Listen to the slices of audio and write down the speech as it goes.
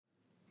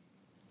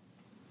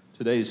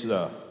Today's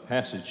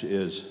passage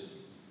is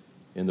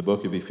in the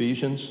book of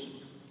Ephesians,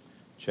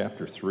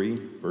 chapter 3,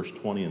 verse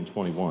 20 and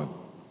 21.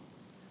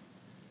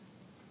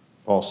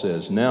 Paul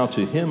says, "Now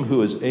to him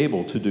who is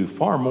able to do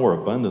far more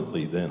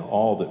abundantly than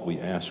all that we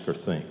ask or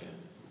think,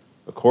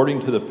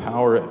 according to the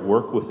power at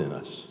work within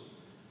us,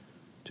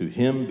 to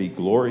him be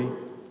glory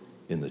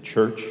in the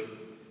church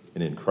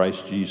and in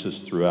Christ Jesus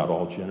throughout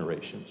all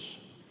generations,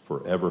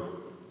 forever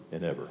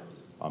and ever.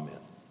 Amen."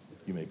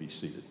 You may be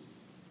seated.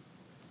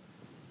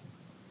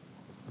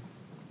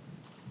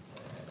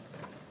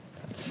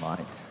 Thank you, Mike.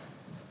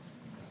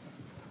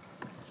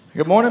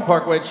 Good morning,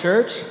 Parkway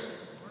Church.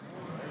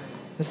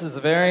 This is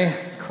very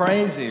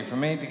crazy for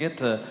me to get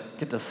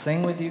to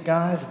sing with you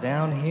guys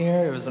down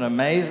here. It was an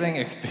amazing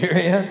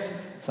experience.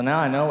 So now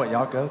I know what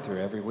y'all go through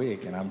every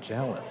week, and I'm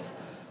jealous.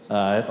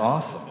 It's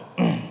awesome.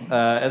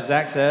 As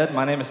Zach said,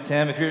 my name is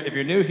Tim. If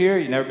you're new here,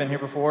 you've never been here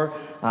before,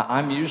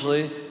 I'm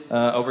usually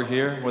over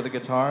here with a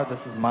guitar.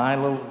 This is my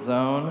little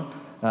zone,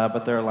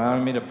 but they're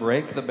allowing me to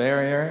break the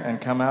barrier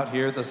and come out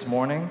here this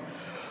morning.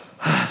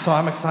 So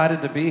I'm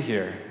excited to be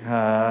here.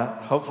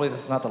 Hopefully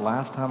this is not the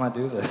last time I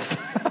do this.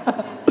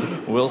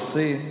 We'll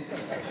see.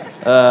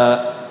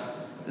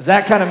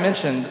 Zach kind of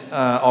mentioned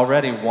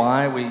already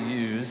why we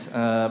use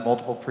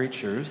multiple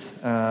preachers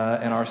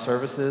in our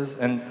services,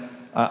 and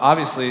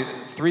obviously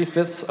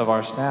 3/5 of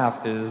our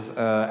staff is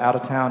out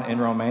of town in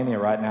Romania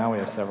right now. We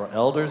have several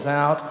elders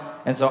out,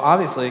 and so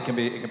obviously it can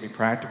be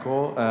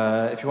practical.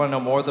 If you want to know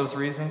more of those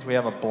reasons, we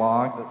have a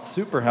blog that's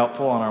super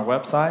helpful on our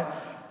website,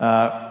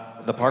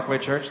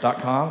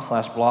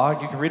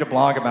 theparkwaychurch.com/blog. You can read a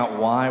blog about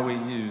why we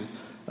use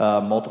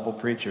multiple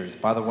preachers.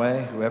 By the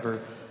way, whoever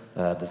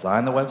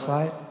designed the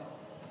website,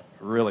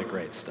 really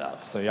great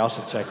stuff. So y'all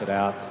should check it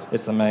out.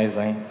 It's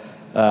amazing.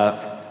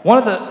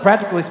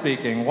 Practically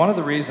speaking, one of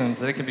the reasons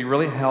that it can be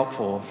really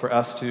helpful for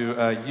us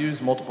to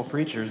use multiple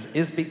preachers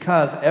is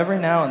because every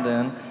now and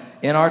then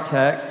in our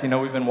text,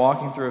 we've been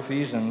walking through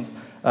Ephesians,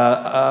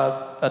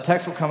 a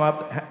text will come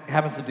up that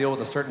happens to deal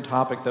with a certain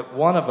topic that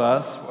one of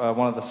us,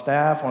 one of the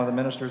staff, one of the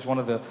ministers, one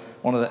of the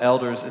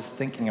elders is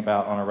thinking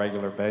about on a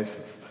regular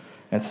basis.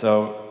 And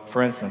so,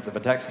 for instance, if a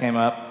text came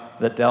up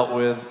that dealt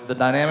with the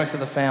dynamics of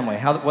the family,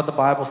 what the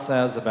Bible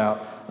says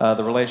about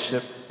the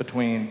relationship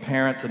between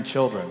parents and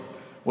children,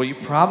 well, you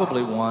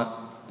probably want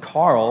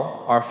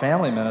Carl, our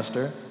family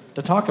minister,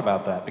 to talk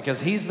about that,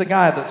 because he's the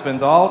guy that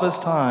spends all of his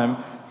time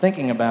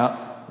thinking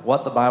about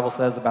what the Bible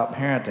says about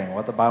parenting,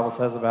 what the Bible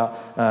says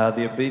about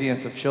the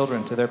obedience of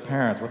children to their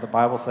parents, what the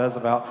Bible says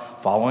about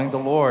following the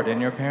Lord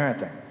in your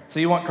parenting. So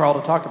you want Carl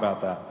to talk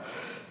about that.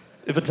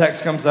 If a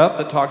text comes up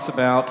that talks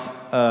about,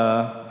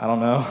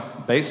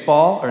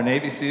 baseball or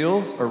Navy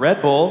SEALs or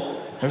Red Bull,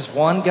 there's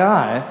one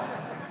guy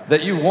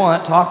that you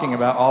want talking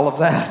about all of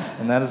that,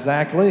 and that is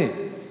Zach Lee.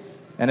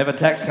 And if a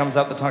text comes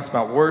up that talks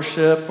about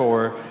worship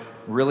or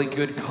really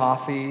good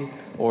coffee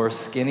or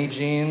skinny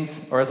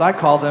jeans, or as I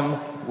call them,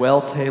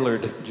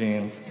 well-tailored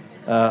jeans,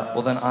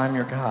 well then I'm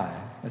your guy.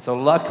 And so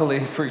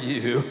luckily for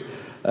you,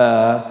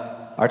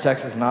 our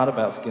text is not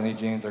about skinny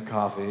jeans or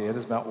coffee. It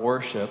is about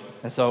worship.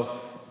 And so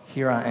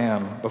here I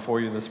am before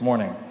you this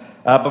morning.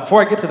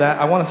 Before I get to that,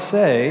 I want to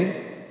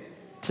say,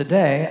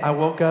 today I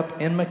woke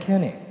up in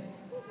McKinney.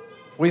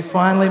 We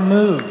finally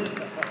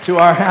moved to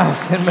our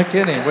house in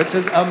McKinney, which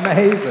is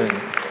amazing.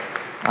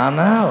 I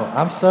know.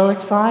 I'm so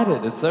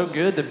excited. It's so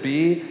good to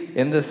be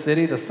in this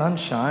city. The sun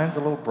shines a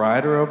little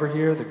brighter over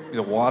here.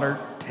 The water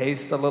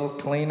tastes a little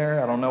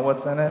cleaner. I don't know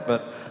what's in it,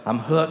 but I'm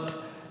hooked,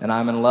 and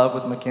I'm in love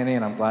with McKinney,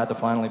 and I'm glad to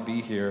finally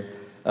be here.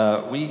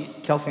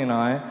 Kelsey and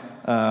I,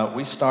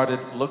 we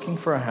started looking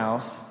for a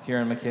house here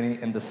in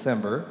McKinney in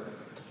December.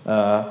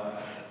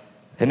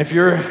 And if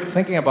you're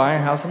thinking of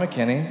buying a house in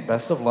McKinney,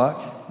 best of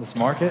luck. This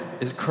market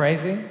is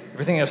crazy. If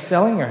you're thinking of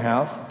selling your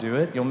house, do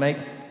it. You'll make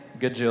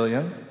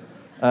gajillions.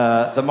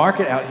 The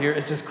market out here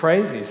is just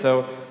crazy.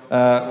 So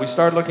we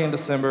started looking in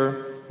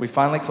December. We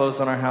finally closed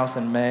on our house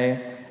in May.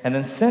 And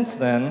then since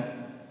then,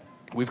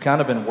 we've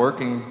kind of been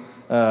working,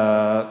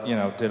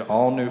 did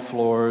all new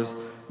floors,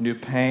 new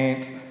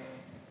paint,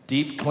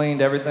 deep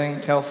cleaned everything.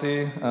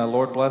 Kelsey,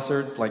 Lord bless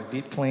her,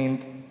 deep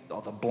cleaned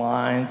all the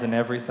blinds and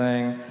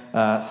everything.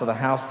 So the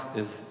house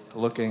is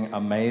looking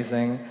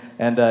amazing.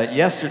 And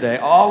yesterday,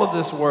 all of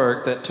this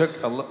work that took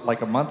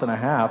a month and a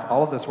half,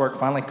 all of this work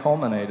finally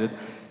culminated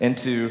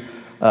into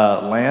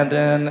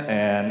Landon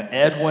and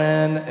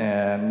Edwin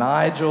and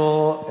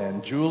Nigel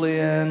and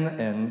Julian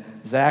and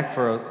Zach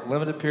for a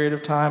limited period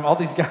of time. All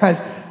these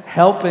guys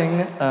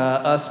helping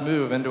us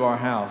move into our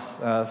house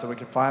so we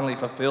could finally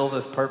fulfill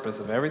this purpose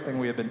of everything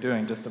we have been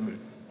doing just to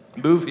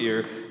move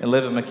here and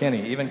live in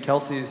McKinney. Even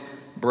Kelsey's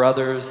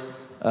brother's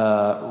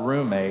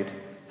roommate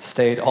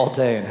stayed all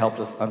day and helped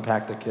us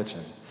unpack the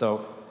kitchen.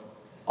 So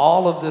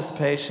all of this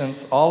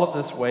patience, all of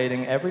this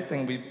waiting,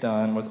 everything we've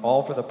done was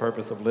all for the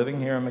purpose of living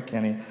here in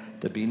McKinney,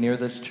 to be near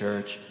this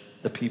church,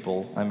 the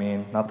people,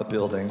 not the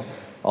building,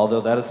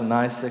 although that is a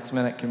nice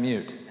 6-minute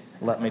commute,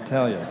 let me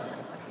tell you.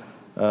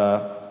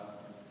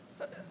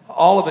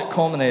 All of it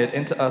culminated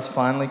into us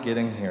finally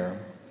getting here.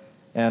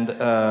 And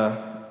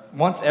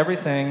once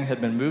everything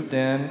had been moved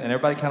in and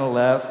everybody kind of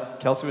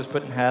left, Kelsey was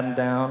putting Haddon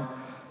down.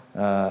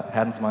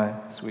 Haddon's my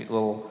sweet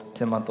little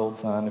 10-month-old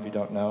son, if you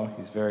don't know.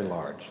 He's very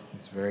large.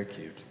 He's very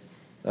cute.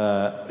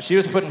 She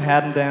was putting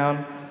Haddon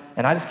down,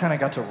 and I just kind of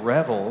got to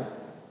revel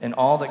in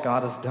all that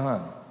God has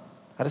done.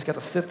 I just got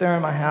to sit there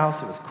in my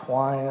house. It was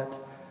quiet.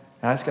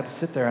 And I just got to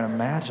sit there and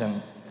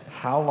imagine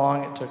how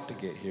long it took to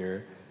get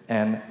here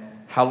and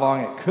how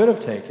long it could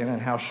have taken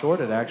and how short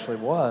it actually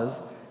was.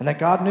 And that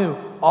God knew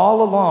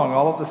all along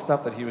all of the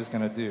stuff that he was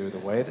going to do, the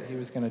way that he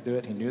was going to do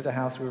it. He knew the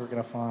house we were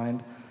going to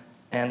find.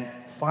 And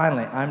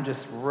finally, I'm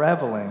just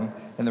reveling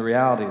in the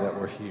reality that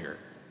we're here.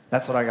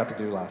 That's what I got to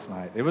do last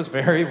night. It was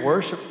very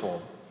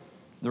worshipful.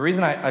 The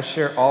reason I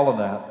share all of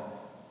that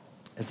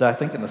is that I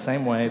think in the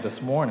same way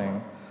this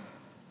morning,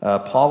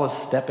 Paul is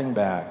stepping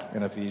back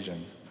in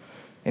Ephesians,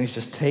 and he's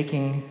just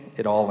taking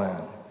it all in.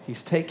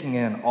 He's taking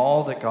in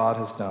all that God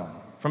has done.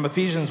 From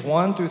Ephesians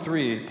 1 through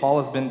 3, Paul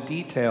has been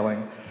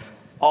detailing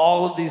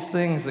all of these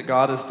things that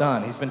God has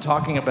done. He's been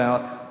talking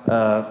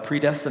about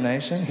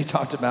predestination. He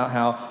talked about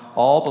how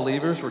all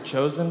believers were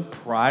chosen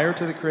prior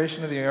to the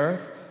creation of the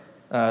earth,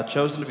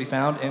 chosen to be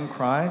found in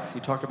Christ. He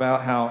talked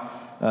about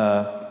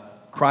how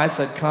Christ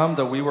had come,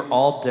 though we were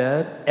all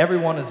dead.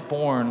 Everyone is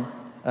born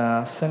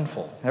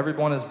sinful.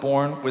 Everyone is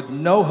born with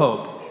no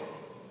hope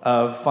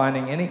of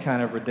finding any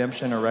kind of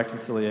redemption or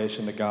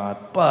reconciliation to God.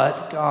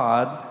 But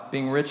God,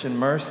 being rich in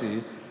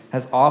mercy,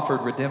 has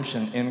offered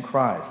redemption in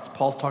Christ.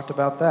 Paul's talked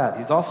about that.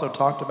 He's also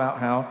talked about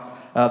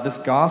how this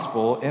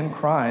gospel in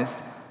Christ,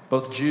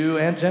 both Jew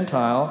and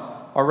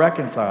Gentile, are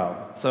reconciled.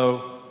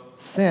 So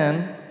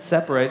sin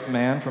separates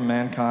man from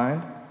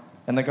mankind,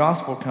 and the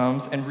gospel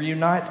comes and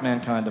reunites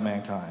mankind to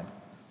mankind.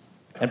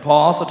 And Paul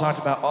also talked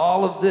about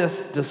all of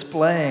this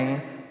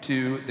displaying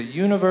to the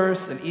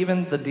universe and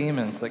even the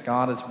demons that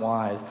God is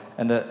wise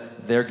and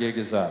that their gig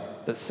is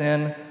up, that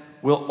sin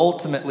will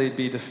ultimately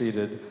be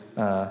defeated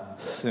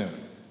soon.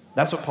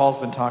 That's what Paul's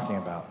been talking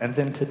about. And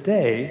then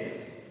today,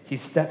 he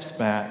steps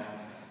back.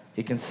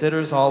 He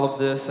considers all of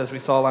this. As we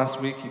saw last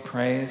week, he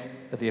prays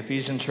that the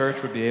Ephesian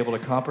church would be able to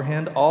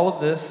comprehend all of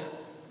this,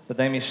 that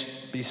they may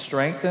be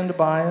strengthened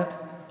by it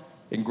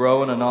and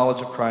grow in a knowledge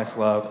of Christ's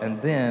love.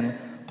 And then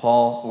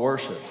Paul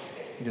worships.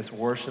 He just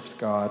worships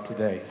God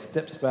today. He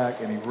steps back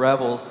and he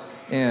revels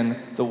in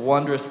the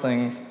wondrous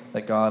things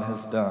that God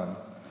has done.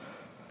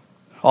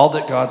 All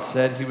that God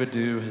said he would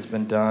do has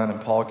been done,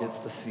 and Paul gets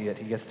to see it.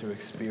 He gets to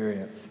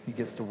experience. He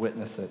gets to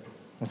witness it.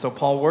 And so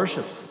Paul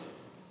worships.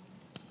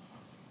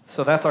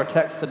 So that's our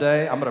text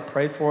today. I'm going to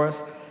pray for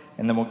us,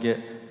 and then we'll get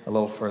a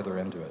little further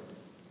into it.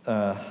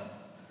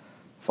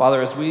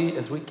 Father, as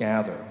we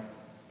gather,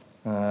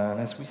 and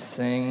as we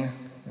sing,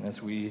 and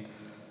as we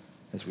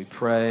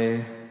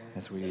pray,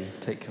 as we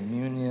take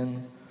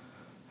communion,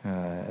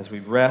 as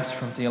we rest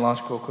from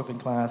theological equipping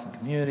class and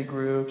community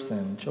groups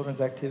and children's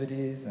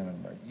activities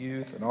and our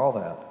youth and all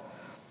that,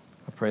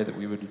 I pray that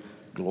we would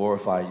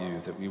glorify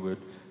you, that we would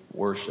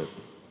worship,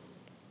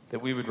 that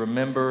we would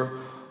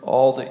remember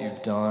all that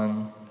you've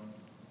done.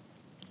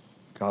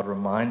 God,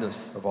 remind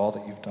us of all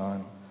that you've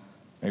done.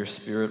 May your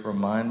Spirit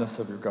remind us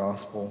of your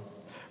gospel.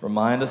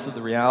 Remind us of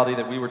the reality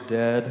that we were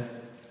dead.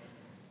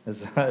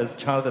 As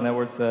Jonathan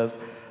Edwards says,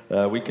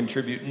 we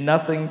contribute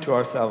nothing to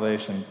our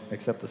salvation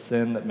except the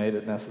sin that made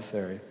it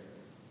necessary.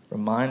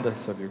 Remind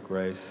us of your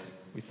grace.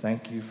 We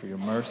thank you for your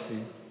mercy.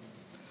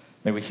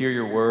 May we hear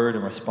your word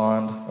and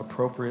respond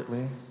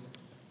appropriately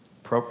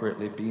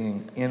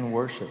being in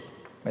worship.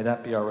 May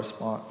that be our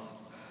response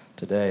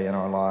today in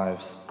our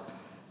lives.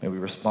 May we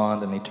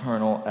respond in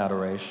eternal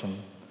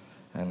adoration.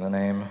 In the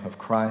name of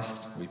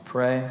Christ, we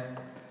pray.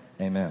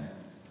 Amen.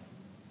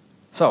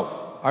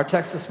 So, our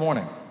text this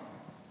morning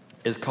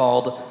is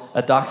called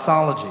a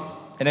doxology.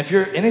 And if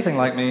you're anything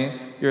like me,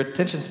 your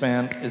attention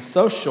span is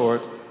so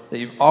short that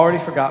you've already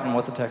forgotten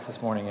what the text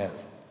this morning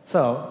is.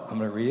 So I'm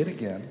going to read it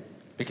again,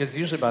 because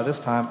usually by this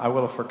time I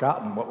will have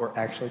forgotten what we're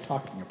actually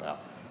talking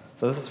about.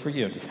 So this is for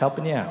you, just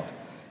helping you out.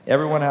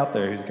 Everyone out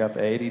there who's got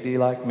the ADD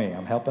like me,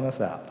 I'm helping us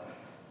out.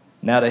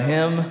 Now to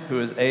him who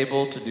is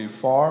able to do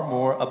far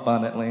more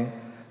abundantly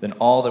than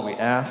all that we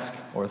ask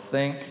or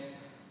think,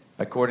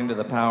 according to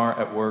the power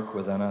at work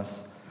within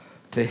us,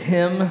 to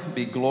him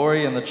be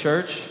glory in the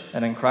church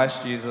and in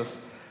Christ Jesus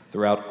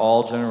throughout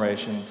all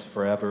generations,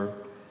 forever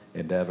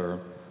and ever.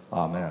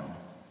 Amen.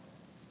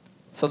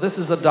 So this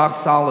is a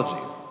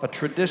doxology, a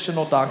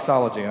traditional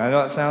doxology. And I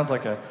know it sounds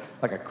like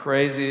a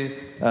crazy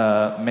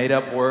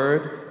made-up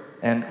word.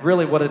 And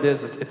really what it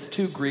is, it's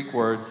two Greek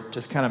words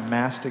just kind of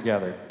mashed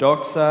together.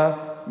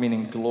 Doxa,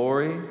 meaning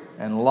glory,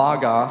 and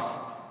logos,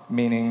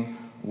 meaning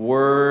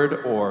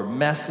word or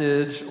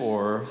message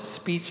or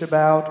speech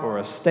about or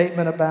a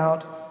statement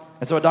about.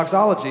 And so a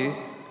doxology,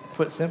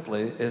 put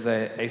simply, is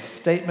a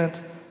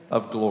statement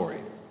of glory.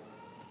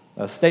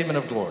 A statement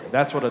of glory.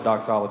 That's what a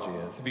doxology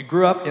is. If you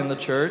grew up in the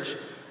church,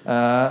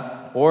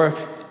 or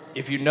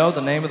if you know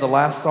the name of the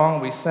last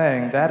song we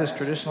sang, that is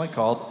traditionally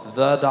called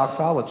the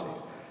doxology.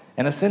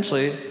 And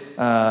essentially,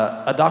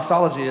 a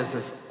doxology is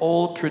this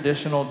old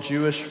traditional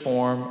Jewish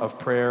form of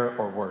prayer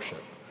or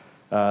worship.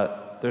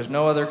 There's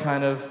no other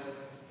kind of,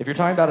 if you're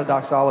talking about a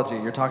doxology,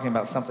 you're talking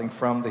about something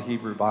from the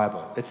Hebrew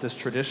Bible. It's this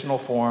traditional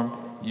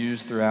form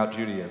used throughout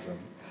Judaism.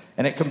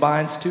 And it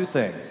combines two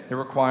things. It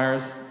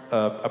requires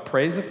a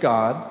praise of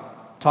God,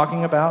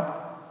 talking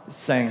about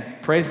saying,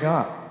 praise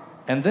God.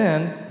 And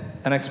then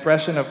an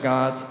expression of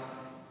God's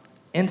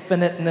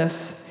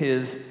infiniteness,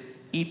 his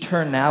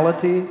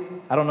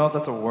eternality. I don't know if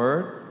that's a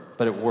word,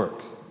 but it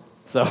works.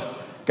 So,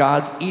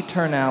 God's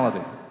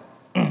eternality.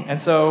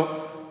 And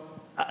so,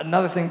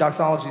 another thing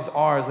doxologies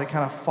are is they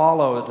kind of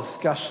follow a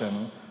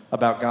discussion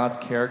about God's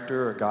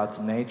character or God's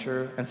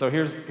nature. And so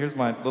here's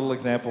my little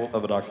example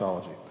of a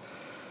doxology.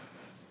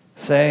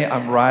 Say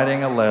I'm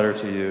writing a letter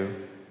to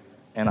you,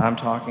 and I'm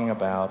talking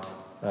about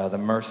the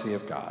mercy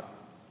of God,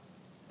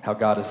 how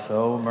God is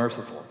so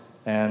merciful.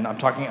 And I'm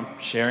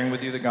sharing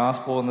with you the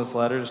gospel in this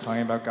letter, just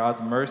talking about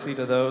God's mercy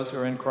to those who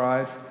are in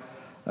Christ.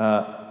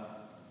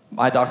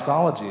 My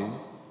doxology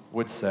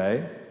would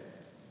say,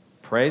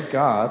 praise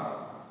God,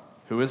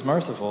 who is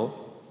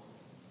merciful,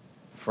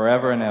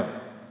 forever and ever.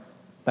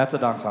 That's a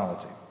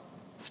doxology.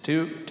 It's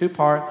two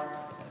parts,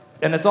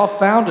 and it's all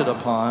founded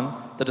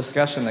upon the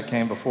discussion that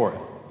came before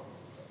it.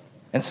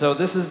 And so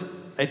this is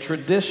a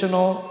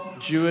traditional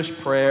Jewish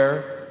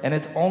prayer, and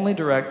it's only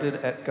directed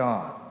at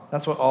God.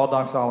 That's what all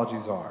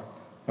doxologies are.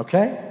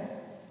 Okay?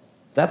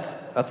 That's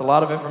a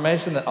lot of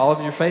information that all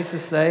of your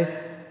faces say,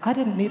 I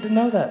didn't need to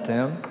know that,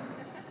 Tim.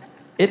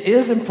 It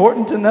is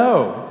important to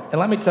know. And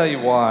let me tell you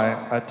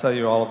why I tell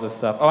you all of this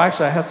stuff. Oh,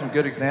 actually, I had some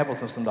good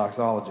examples of some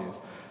doxologies.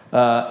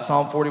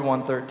 Psalm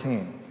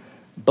 41:13.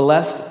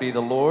 Blessed be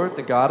the Lord,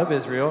 the God of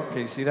Israel. Can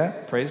you see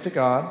that? Praise to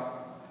God.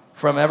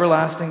 From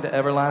everlasting to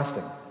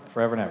everlasting.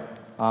 Forever and ever.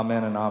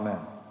 Amen and amen.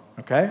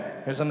 Okay?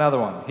 Here's another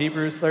one.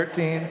 Hebrews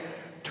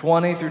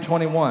 13:20 through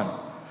 21.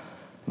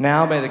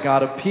 Now may the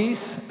God of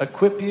peace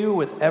equip you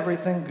with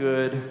everything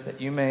good, that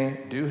you may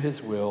do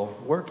his will,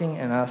 working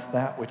in us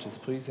that which is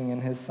pleasing in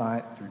his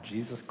sight through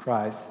Jesus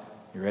Christ.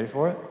 You ready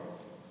for it?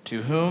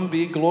 To whom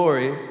be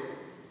glory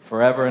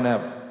forever and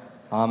ever.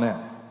 Amen.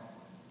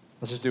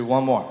 Let's just do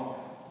one more.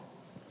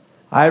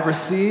 I have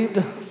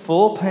received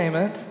full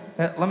payment.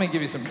 Let me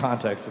give you some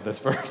context to this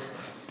verse.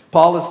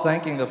 Paul is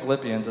thanking the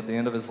Philippians at the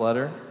end of his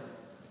letter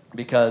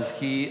because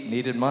he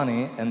needed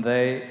money, and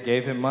they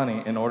gave him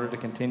money in order to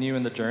continue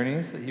in the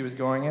journeys that he was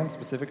going in.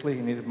 Specifically,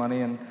 he needed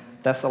money in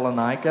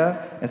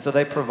Thessalonica, and so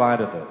they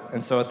provided it.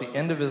 And so at the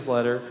end of his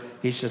letter,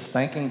 he's just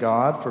thanking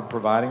God for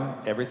providing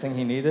everything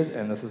he needed,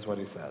 and this is what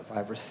he says.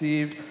 I've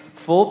received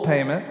full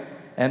payment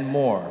and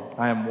more.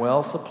 I am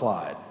well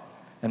supplied.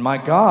 And my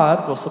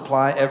God will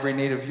supply every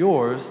need of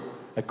yours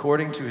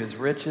according to his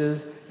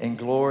riches in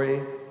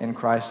glory in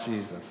Christ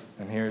Jesus.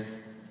 And here's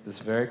this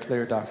very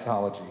clear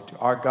doxology. To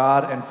our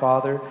God and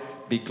Father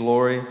be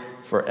glory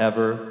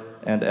forever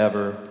and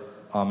ever.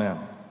 Amen.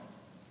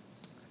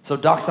 So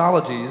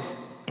doxologies,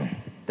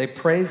 they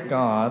praise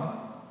God,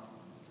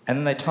 and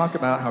then they talk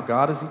about how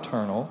God is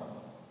eternal,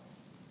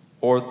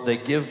 or they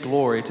give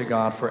glory to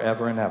God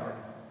forever and ever.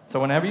 So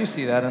whenever you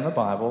see that in the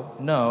Bible,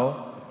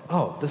 know,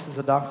 oh, this is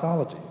a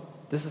doxology.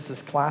 This is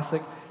this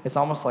classic, it's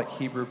almost like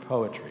Hebrew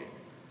poetry.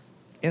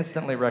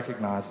 Instantly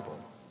recognizable.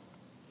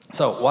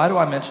 So why do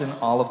I mention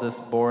all of this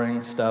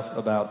boring stuff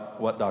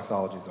about what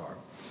doxologies are?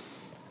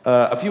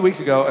 A few weeks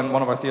ago in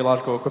one of our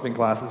theological equipping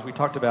classes, we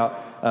talked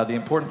about the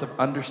importance of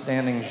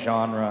understanding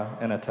genre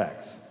in a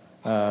text.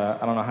 I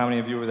don't know how many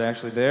of you were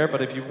actually there,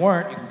 but if you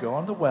weren't, you can go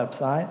on the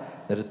website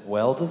that is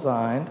well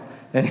designed,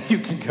 and you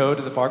can go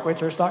to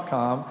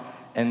theparkwaychurch.com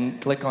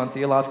and click on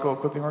theological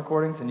equipping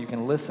recordings, and you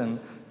can listen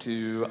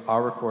to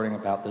our recording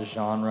about the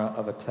genre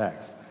of a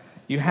text.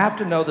 You have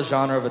to know the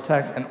genre of a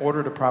text in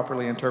order to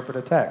properly interpret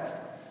a text.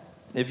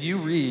 If you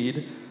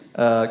read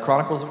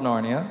Chronicles of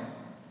Narnia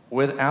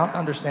without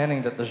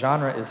understanding that the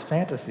genre is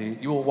fantasy,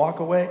 you will walk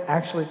away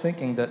actually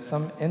thinking that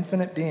some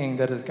infinite being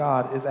that is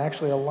God is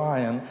actually a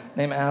lion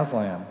named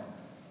Aslan.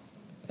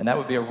 And that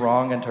would be a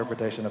wrong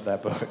interpretation of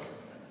that book.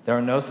 There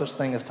are no such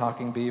thing as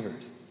talking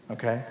beavers,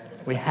 okay?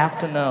 We have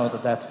to know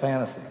that that's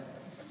fantasy.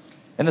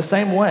 In the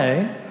same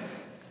way,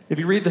 if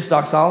you read this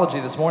doxology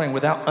this morning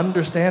without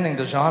understanding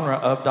the genre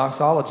of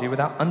doxology,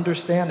 without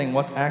understanding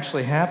what's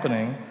actually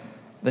happening,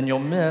 then you'll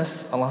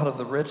miss a lot of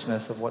the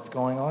richness of what's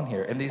going on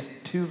here. In these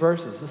two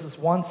verses, this is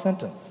one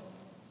sentence,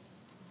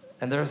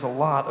 and there's a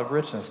lot of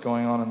richness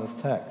going on in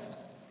this text.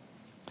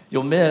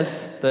 You'll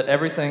miss that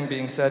everything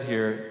being said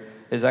here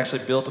is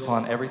actually built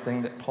upon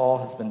everything that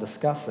Paul has been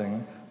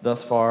discussing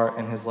thus far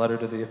in his letter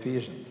to the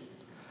Ephesians.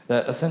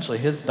 That essentially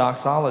his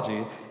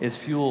doxology is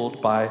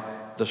fueled by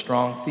the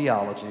strong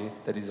theology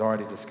that he's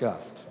already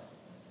discussed.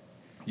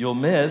 You'll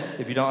miss,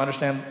 if you don't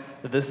understand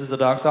that this is a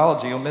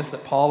doxology, you'll miss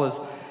that Paul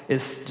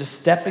is just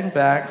stepping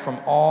back from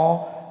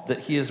all that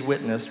he has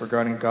witnessed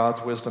regarding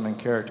God's wisdom and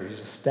character. He's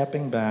just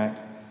stepping back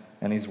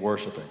and he's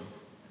worshiping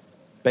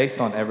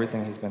based on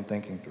everything he's been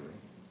thinking through.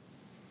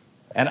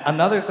 And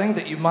another thing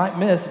that you might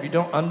miss if you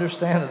don't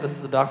understand that this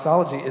is a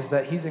doxology is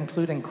that he's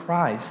including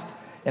Christ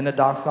in the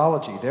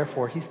doxology.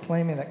 Therefore, he's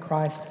claiming that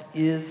Christ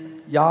is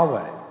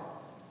Yahweh.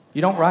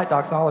 You don't write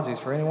doxologies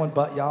for anyone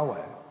but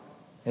Yahweh.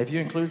 If you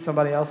include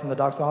somebody else in the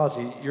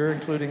doxology, you're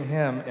including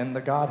him in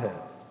the Godhead.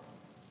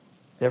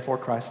 Therefore,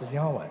 Christ is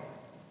Yahweh.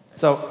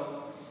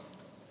 So,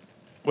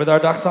 with our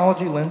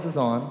doxology lenses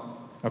on,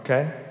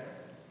 okay,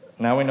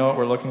 now we know what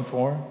we're looking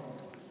for.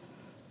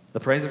 The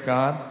praise of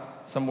God,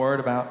 some word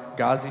about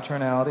God's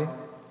eternality.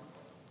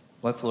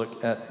 Let's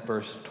look at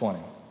verse 20.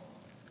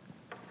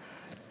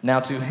 Now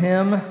to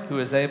him who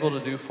is able to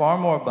do far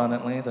more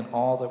abundantly than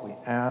all that we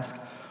ask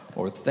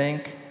or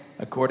think,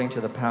 according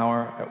to the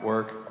power at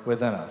work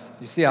within us.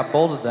 You see, I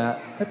bolded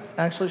that. It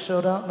actually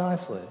showed out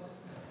nicely.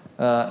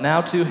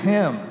 Now to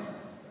him,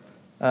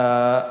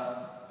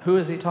 who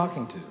is he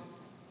talking to?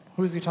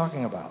 Who is he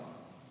talking about?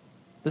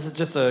 This is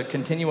just a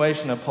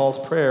continuation of Paul's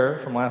prayer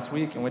from last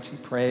week in which he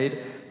prayed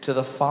to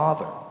the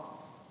Father.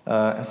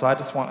 And so I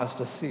just want us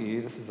to see,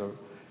 this is a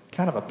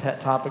kind of a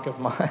pet topic of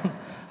mine.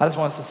 I just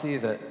want us to see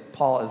that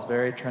Paul is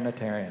very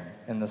Trinitarian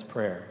in this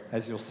prayer,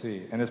 as you'll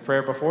see. In his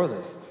prayer before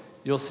this,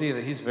 you'll see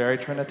that he's very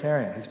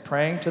Trinitarian. He's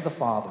praying to the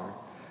Father.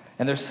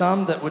 And there's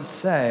some that would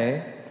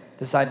say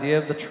this idea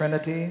of the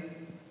Trinity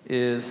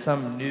is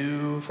some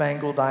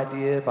newfangled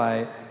idea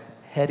by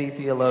heady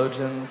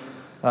theologians,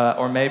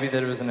 or maybe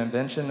that it was an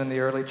invention in the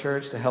early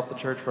church to help the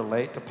church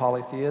relate to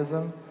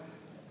polytheism.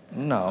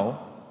 No.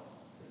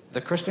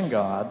 The Christian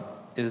God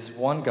is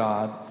one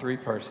God, three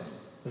persons.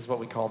 This is what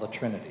we call the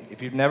Trinity.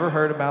 If you've never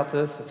heard about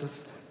this,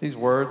 if these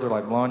words are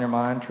like blowing your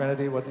mind,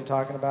 Trinity, what's he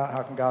talking about?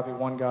 How can God be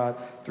one God,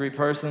 three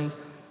persons?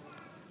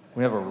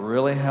 We have a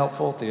really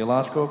helpful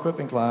theological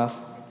equipping class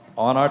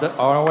on our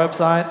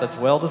website that's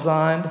well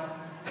designed.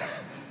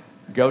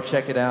 Go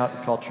check it out.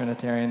 It's called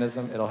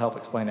Trinitarianism. It'll help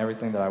explain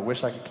everything that I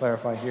wish I could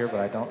clarify here, but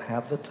I don't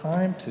have the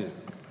time to.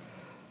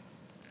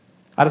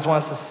 I just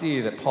want us to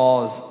see that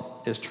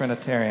Paul is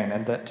Trinitarian,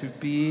 and that to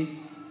be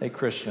a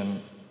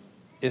Christian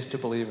is to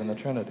believe in the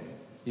Trinity.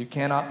 You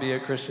cannot be a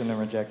Christian and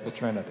reject the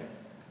Trinity.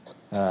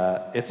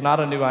 It's not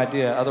a new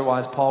idea.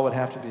 Otherwise, Paul would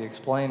have to be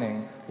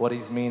explaining what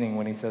he's meaning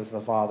when he says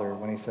the Father,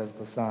 when he says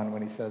the Son,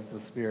 when he says the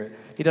Spirit.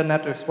 He doesn't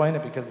have to explain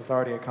it because it's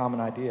already a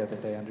common idea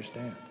that they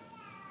understand.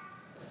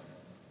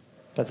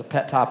 That's a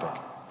pet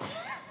topic.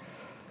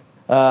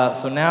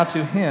 So now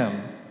to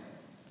him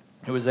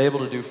who is able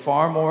to do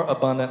far more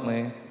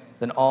abundantly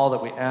than all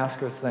that we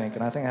ask or think.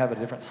 And I think I have a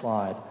different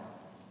slide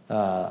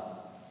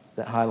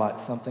that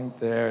highlights something.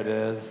 There it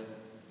is.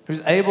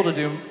 Who's able to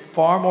do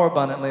far more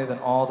abundantly than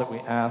all that we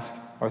ask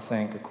or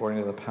think, according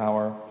to the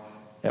power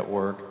at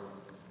work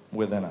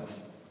within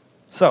us.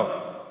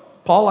 So,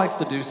 Paul likes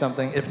to do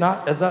something. If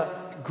not,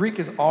 Greek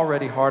is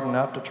already hard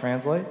enough to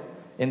translate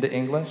into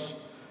English,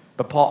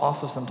 but Paul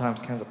also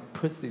sometimes kind of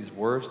puts these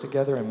words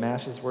together and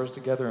mashes words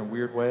together in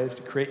weird ways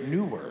to create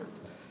new words.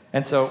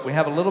 And so we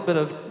have a little bit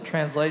of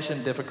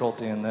translation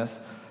difficulty in this.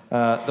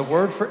 The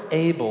word for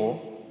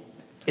able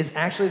is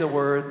actually the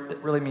word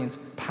that really means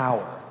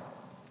power.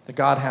 That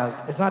God has,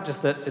 it's not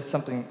just that it's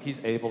something he's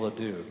able to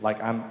do.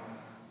 Like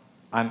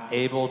I'm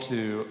able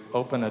to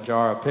open a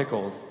jar of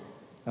pickles,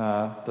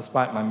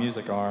 despite my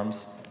music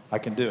arms, I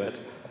can do it.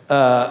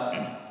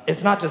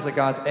 It's not just that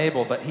God's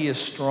able, but he is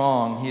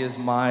strong, he is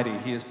mighty,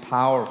 he is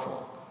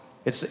powerful.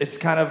 It's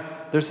kind of,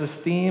 there's this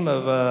theme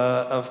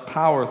of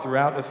power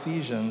throughout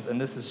Ephesians, and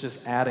this is just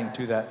adding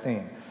to that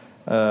theme.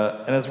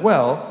 And as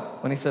well,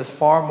 when he says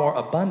far more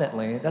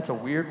abundantly, that's a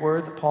weird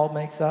word that Paul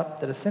makes up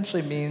that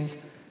essentially means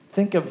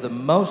think of the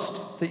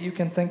most that you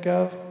can think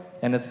of,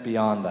 and it's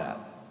beyond that.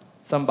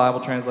 Some Bible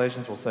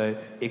translations will say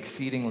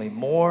exceedingly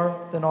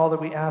more than all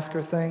that we ask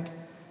or think.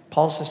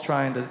 Paul's just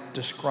trying to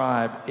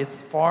describe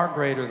it's far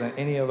greater than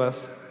any of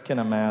us can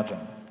imagine.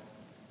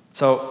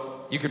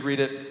 So you could read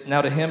it,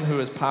 now to him who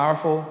is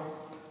powerful,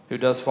 who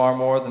does far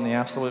more than the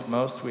absolute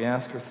most we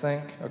ask or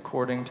think,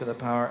 according to the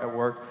power at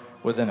work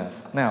within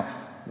us. Now,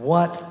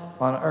 what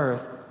on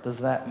earth does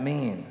that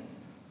mean?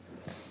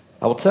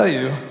 I will tell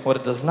you what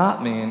it does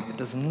not mean. It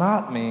does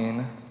not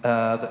mean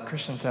that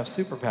Christians have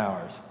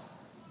superpowers.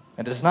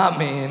 It does not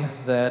mean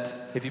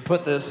that if you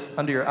put this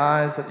under your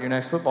eyes at your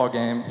next football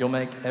game, you'll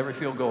make every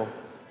field goal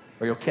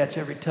or you'll catch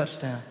every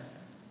touchdown.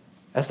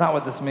 That's not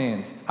what this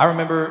means. I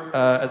remember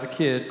as a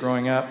kid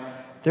growing up,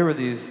 there were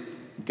these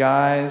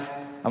guys,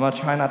 I'm going to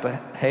try not to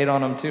hate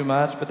on them too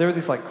much, but there were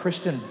these like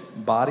Christian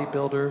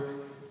bodybuilder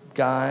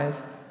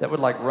guys that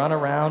would like run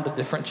around to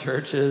different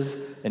churches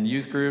and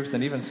youth groups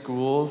and even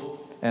schools.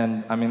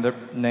 And I mean, their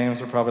names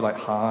were probably like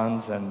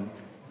Hans and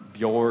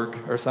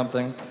Bjorg or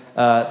something.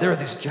 There were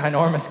these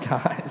ginormous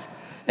guys.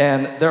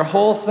 And their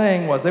whole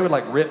thing was they would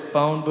like rip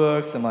phone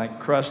books and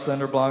like crush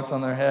cinder blocks on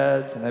their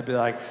heads. And they'd be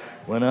like,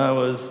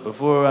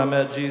 before I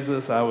met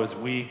Jesus, I was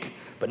weak,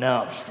 but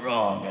now I'm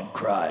strong in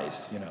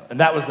Christ, you know.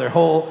 And that was their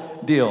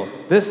whole deal.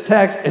 This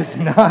text is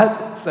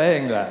not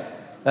saying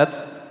that.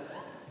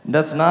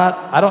 That's not,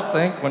 I don't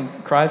think when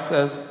Christ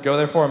says, go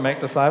therefore and make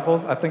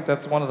disciples, I think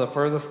that's one of the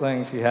furthest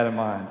things he had in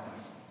mind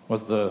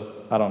was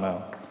I don't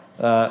know.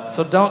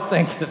 So don't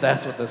think that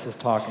that's what this is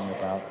talking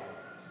about.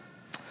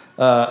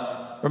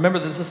 Remember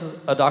that this is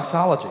a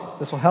doxology.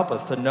 This will help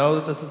us to know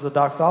that this is a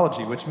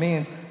doxology, which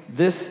means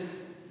this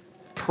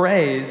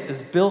praise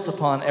is built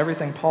upon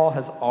everything Paul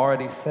has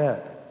already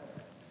said.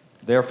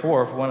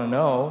 Therefore, if we want to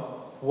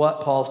know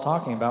what Paul's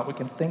talking about, we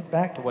can think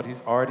back to what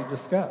he's already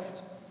discussed.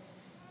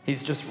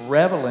 He's just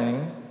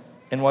reveling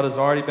in what has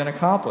already been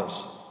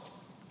accomplished.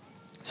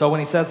 So when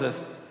he says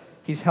this,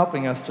 he's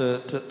helping us to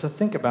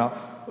think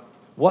about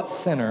what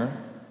sinner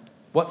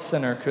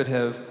could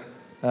have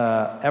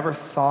ever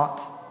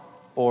thought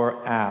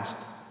or asked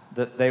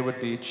that they would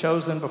be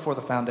chosen before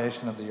the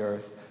foundation of the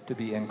earth to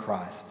be in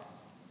Christ.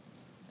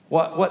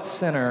 What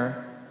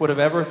sinner would have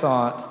ever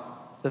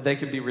thought that they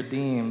could be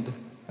redeemed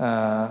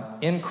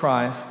in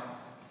Christ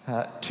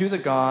to the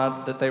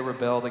God that they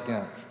rebelled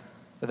against,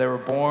 that they were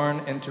born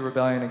into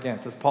rebellion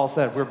against? As Paul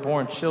said, we're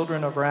born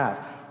children of wrath.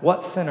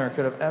 What sinner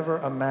could have ever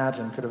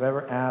imagined, could have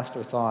ever asked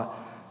or thought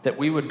that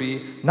we would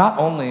be not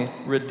only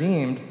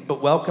redeemed,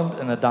 but welcomed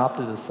and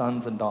adopted as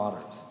sons and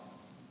daughters?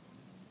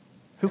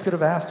 Who could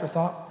have asked or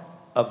thought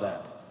of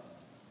that?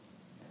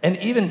 And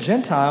even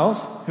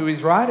Gentiles, who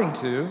he's writing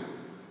to,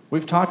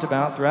 we've talked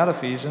about throughout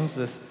Ephesians,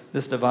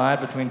 this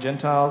divide between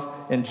Gentiles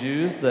and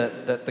Jews,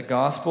 that the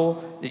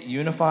gospel, it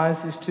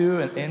unifies these two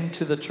and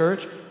into the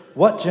church.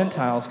 What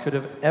Gentiles could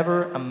have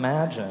ever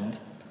imagined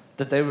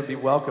that they would be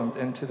welcomed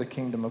into the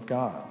kingdom of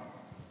God?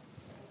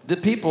 The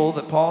people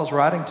that Paul is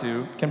writing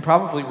to can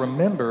probably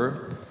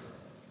remember,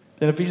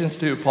 in Ephesians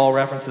 2, Paul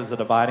references a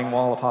dividing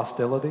wall of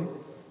hostility,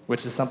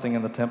 which is something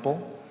in the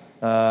temple.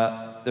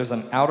 There's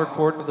an outer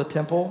court of the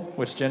temple,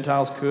 which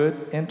Gentiles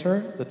could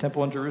enter, the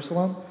temple in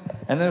Jerusalem.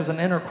 And there's an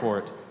inner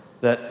court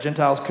that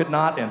Gentiles could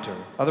not enter.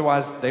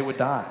 Otherwise, they would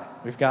die.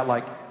 We've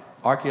got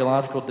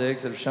archaeological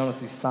digs that have shown us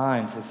these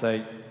signs that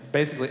say,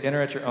 basically,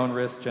 enter at your own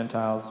risk,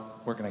 Gentiles,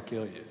 we're going to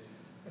kill you.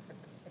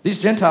 These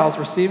Gentiles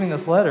receiving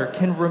this letter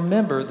can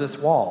remember this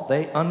wall.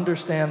 They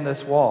understand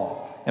this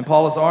wall. And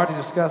Paul has already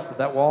discussed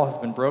that wall has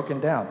been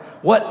broken down.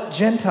 What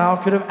Gentile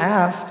could have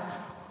asked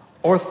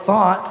or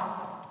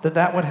thought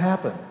that would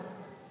happen?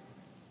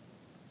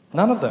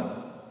 None of them.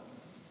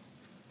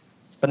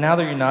 But now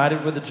they're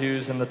united with the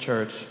Jews and the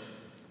church.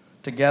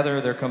 Together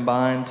they're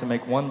combined to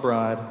make one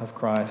bride of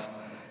Christ,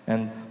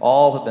 and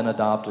all have been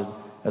adopted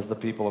as the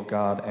people of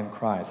God and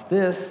Christ.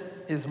 This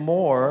is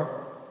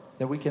more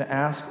than we can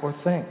ask or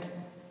think.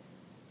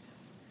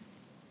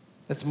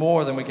 It's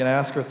more than we can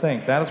ask or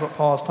think. That is what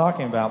Paul is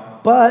talking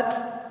about.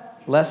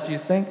 But, lest you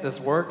think this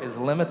work is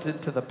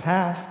limited to the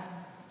past,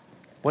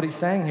 what he's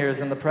saying here is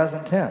in the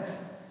present tense.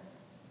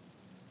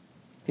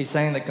 He's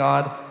saying that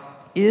God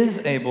is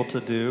able to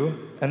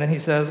do, and then he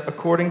says,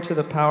 according to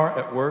the power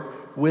at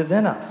work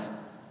within us,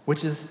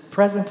 which is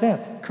present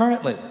tense,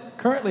 currently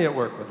at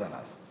work within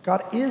us.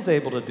 God is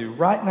able to do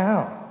right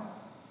now.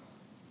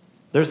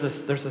 There's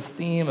this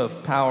theme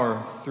of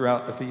power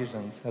throughout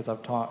Ephesians, as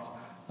I've talked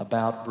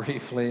about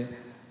briefly.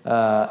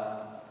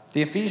 The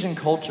Ephesian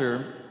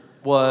culture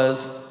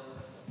was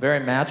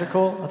very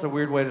magical. That's a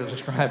weird way to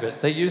describe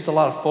it. They used a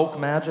lot of folk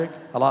magic,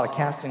 a lot of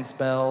casting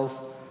spells.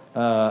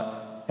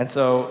 And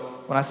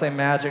so when I say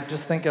magic,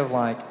 just think of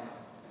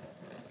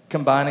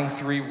combining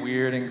 3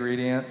 weird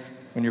ingredients.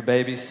 When your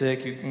baby's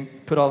sick, you can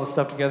put all the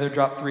stuff together,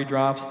 drop 3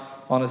 drops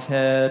on his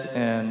head,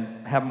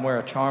 and have him wear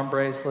a charm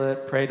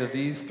bracelet, pray to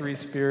these 3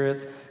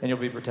 spirits, and you'll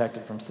be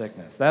protected from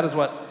sickness. That is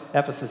what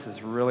Ephesus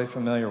is really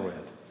familiar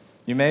with.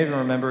 You may even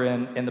remember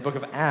in the book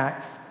of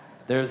Acts,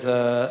 there's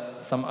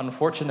some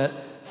unfortunate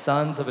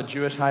sons of a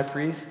Jewish high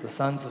priest, the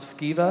sons of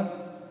Sceva,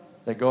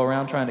 that go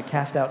around trying to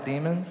cast out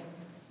demons.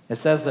 It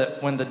says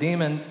that when the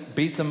demon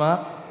beats them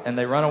up and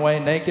they run away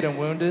naked and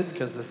wounded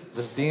because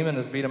this demon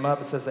has beat them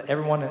up, it says that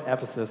everyone in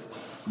Ephesus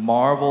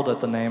marveled at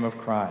the name of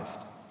Christ.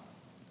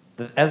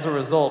 That as a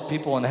result,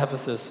 people in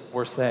Ephesus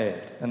were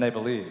saved and they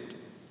believed.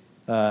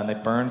 And they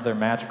burned their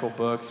magical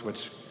books,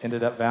 which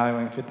ended up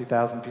valuing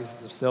 50,000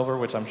 pieces of silver,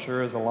 which I'm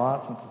sure is a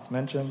lot since it's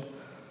mentioned.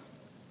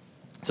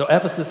 So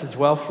Ephesus is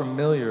well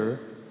familiar,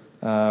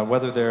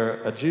 whether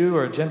they're a Jew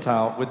or a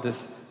Gentile, with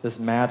this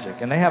magic.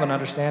 And they have an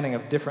understanding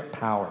of different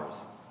powers.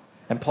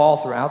 And Paul,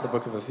 throughout the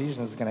book of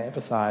Ephesians, is going to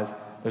emphasize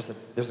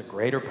there's a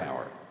greater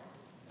power.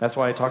 That's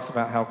why he talks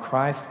about how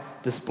Christ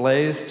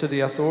displays to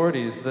the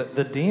authorities,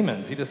 the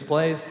demons. He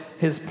displays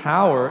his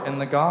power in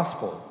the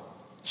gospel,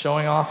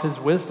 showing off his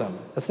wisdom,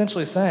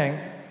 essentially saying,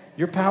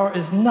 your power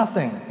is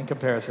nothing in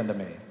comparison to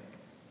me.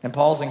 And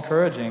Paul's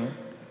encouraging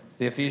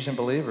the Ephesian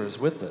believers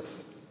with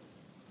this.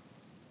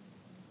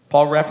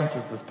 Paul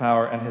references this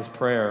power in his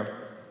prayer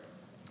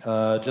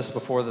just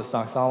before this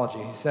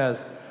doxology. He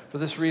says, for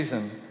this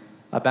reason,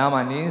 I bow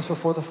my knees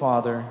before the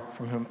Father,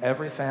 from whom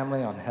every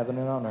family on heaven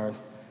and on earth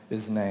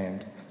is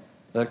named,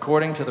 that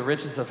according to the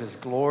riches of his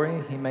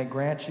glory, he may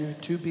grant you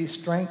to be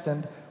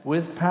strengthened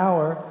with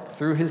power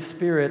through his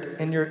Spirit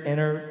in your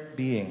inner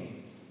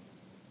being.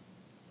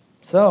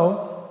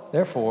 So,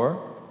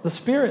 therefore, the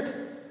Spirit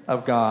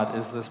of God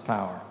is this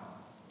power.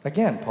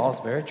 Again, Paul's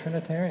very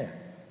Trinitarian.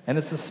 And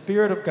it's the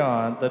Spirit of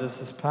God that is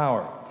this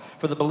power.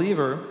 For the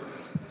believer,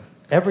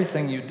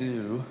 everything you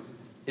do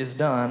is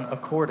done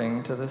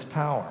according to this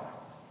power.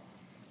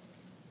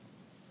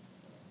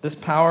 This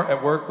power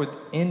at work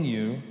within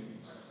you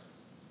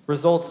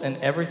results in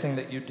everything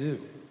that you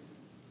do.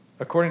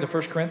 According to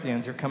 1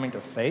 Corinthians, your coming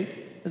to faith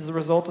is the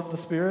result of the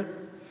Spirit.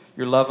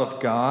 Your love of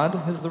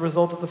God is the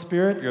result of the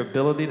Spirit. Your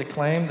ability to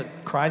claim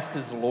that Christ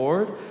is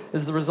Lord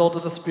is the result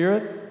of the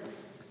Spirit.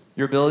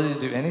 Your ability to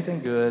do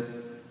anything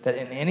good that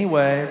in any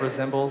way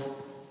resembles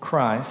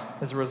Christ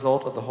is a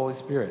result of the Holy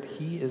Spirit.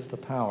 He is the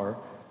power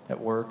at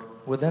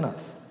work within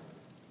us.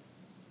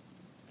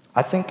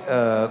 I think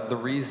the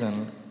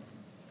reason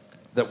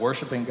that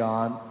worshiping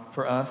God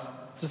for us,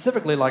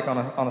 specifically like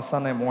on a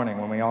Sunday morning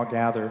when we all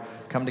gather,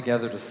 come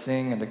together to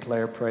sing and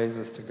declare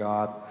praises to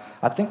God,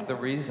 I think the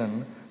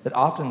reason that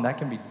often that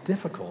can be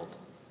difficult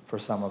for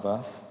some of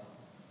us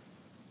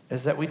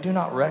is that we do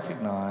not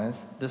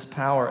recognize this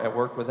power at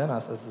work within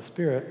us as the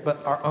Spirit,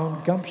 but our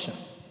own gumption.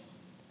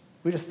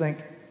 We just think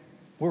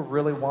we're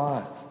really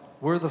wise.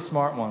 We're the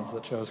smart ones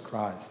that chose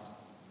Christ.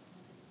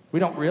 We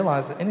don't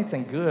realize that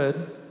anything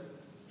good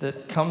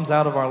that comes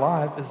out of our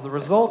life is the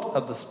result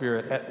of the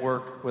Spirit at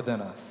work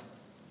within us.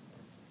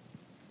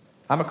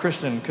 I'm a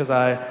Christian because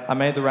I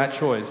made the right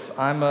choice.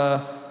 I'm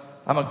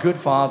a good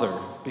father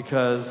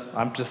because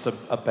I'm just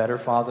a better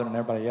father than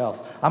everybody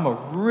else. I'm a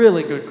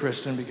really good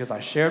Christian because I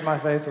shared my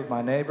faith with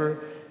my neighbor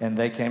and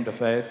they came to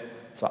faith.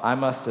 So I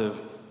must have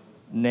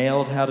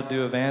nailed how to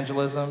do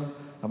evangelism.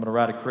 I'm going to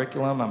write a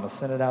curriculum. I'm going to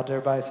send it out to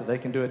everybody so they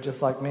can do it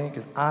just like me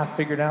because I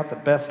figured out the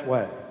best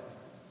way.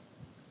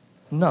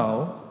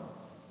 No,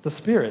 the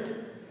Spirit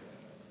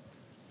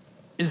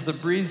is the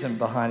reason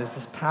behind it. It's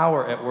this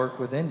power at work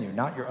within you,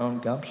 not your own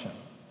gumption.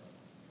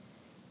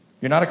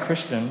 You're not a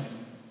Christian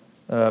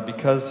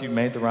because you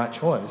made the right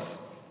choice.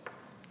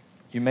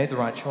 You made the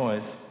right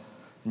choice,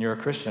 and you're a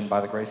Christian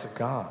by the grace of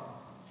God.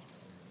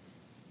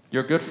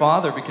 You're a good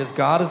father because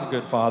God is a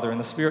good father, and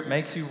the Spirit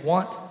makes you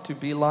want to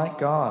be like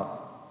God.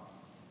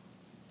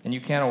 And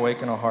you can't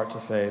awaken a heart to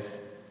faith.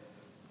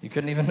 You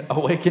couldn't even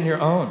awaken your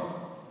own,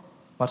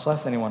 much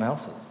less anyone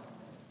else's.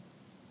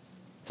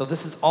 So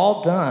this is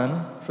all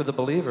done for the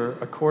believer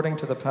according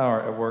to the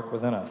power at work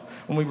within us.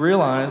 When we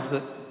realize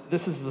that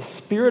this is the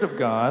Spirit of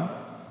God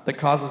that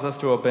causes us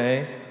to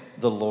obey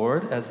the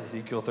Lord, as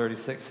Ezekiel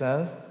 36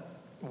 says,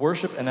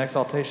 worship and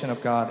exaltation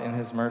of God in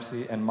His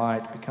mercy and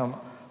might become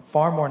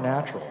far more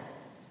natural.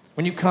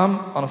 When you come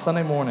on a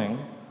Sunday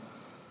morning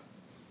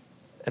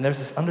and there's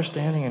this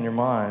understanding in your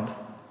mind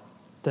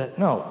that,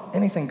 no,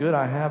 anything good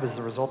I have is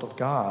the result of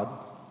God.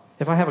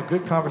 If I have a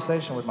good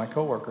conversation with my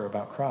coworker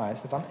about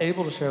Christ, if I'm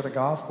able to share the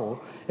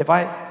gospel, if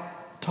I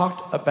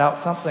talked about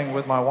something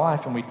with my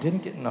wife and we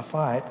didn't get in a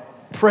fight,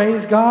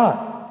 praise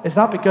God. It's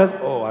not because,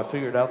 I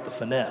figured out the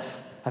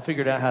finesse. I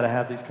figured out how to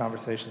have these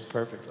conversations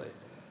perfectly.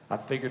 I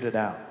figured it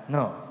out.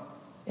 No.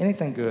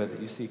 Anything good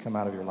that you see come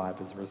out of your life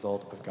is a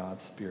result of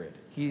God's Spirit.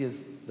 He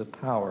is the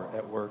power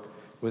at work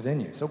within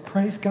you. So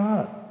praise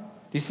God.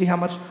 Do you see how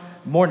much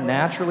more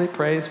naturally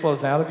praise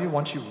flows out of you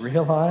once you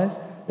realize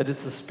that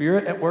it's the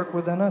Spirit at work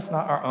within us,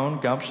 not our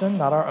own gumption,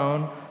 not our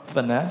own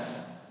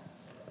finesse?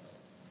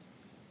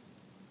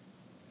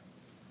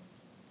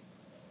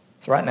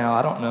 So right now,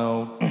 I don't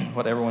know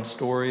what everyone's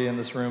story in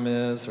this room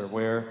is or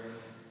where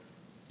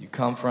you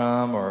come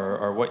from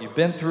or what you've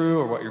been through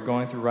or what you're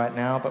going through right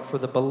now, but for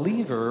the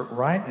believer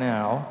right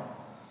now,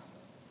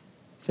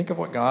 think of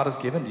what God has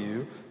given to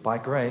you by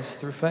grace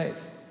through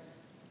faith.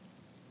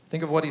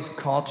 Think of what He's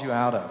called you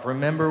out of.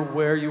 Remember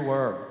where you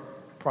were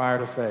prior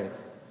to faith.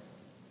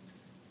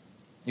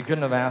 You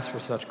couldn't have asked for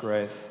such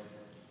grace.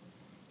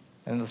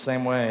 And in the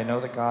same way,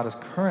 know that God is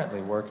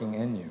currently working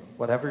in you.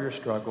 Whatever your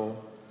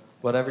struggle,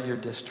 whatever your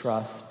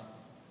distrust,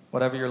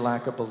 whatever your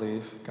lack of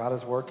belief, God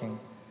is working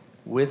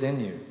within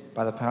you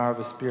by the power of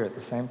His Spirit,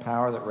 the same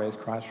power that raised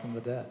Christ from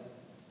the dead.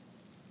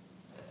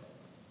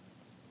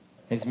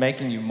 He's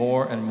making you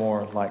more and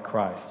more like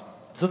Christ.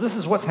 So this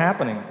is what's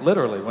happening,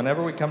 literally,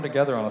 whenever we come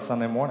together on a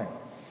Sunday morning.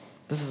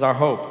 This is our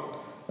hope.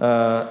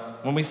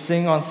 When we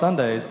sing on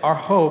Sundays, our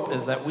hope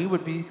is that we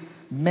would be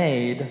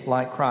made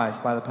like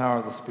Christ by the power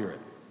of the Spirit.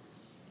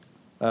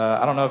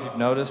 I don't know if you've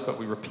noticed, but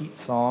we repeat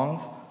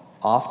songs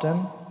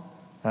often.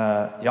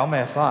 Y'all may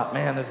have thought,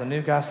 man, there's a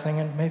new guy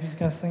singing. Maybe he's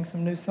going to sing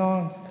some new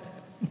songs.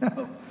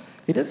 No.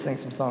 He did sing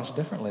some songs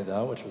differently,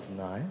 though, which was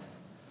nice.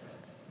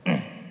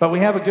 But we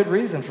have a good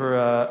reason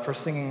for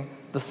singing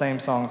the same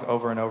songs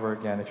over and over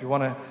again. If you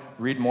want to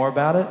read more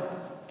about it,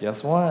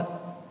 guess what?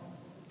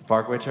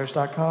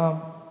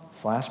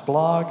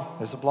 parkwaychurch.com/blog.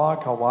 There's a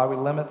blog called Why We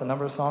Limit the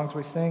Number of Songs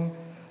We Sing.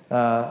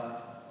 And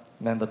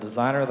the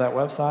designer of that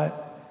website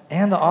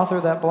and the author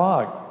of that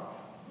blog.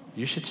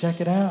 You should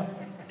check it out.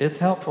 It's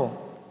helpful.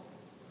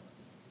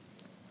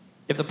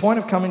 If the point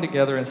of coming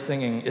together and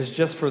singing is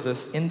just for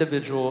this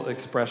individual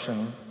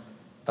expression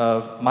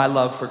of my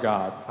love for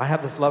God, I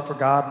have this love for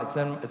God,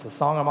 and it's a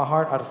song on my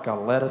heart, I just got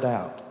to let it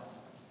out.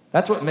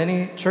 That's what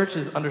many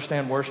churches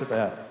understand worship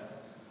as.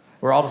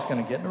 We're all just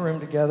going to get in a room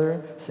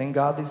together, sing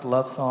God these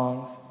love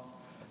songs,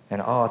 and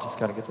I just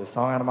got to get this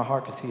song out of my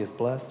heart because He has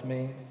blessed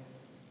me.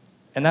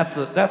 And that's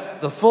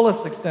the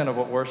fullest extent of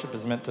what worship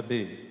is meant to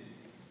be.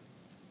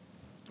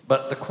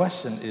 But the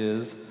question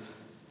is,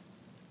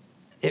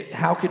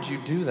 how could you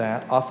do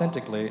that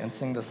authentically and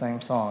sing the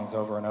same songs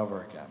over and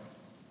over again?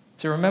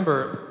 So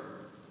remember,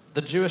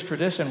 the Jewish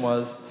tradition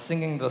was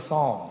singing the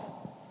Psalms.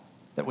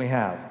 that we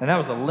have. And that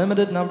was a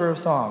limited number of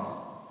songs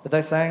that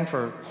they sang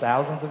for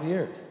thousands of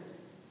years.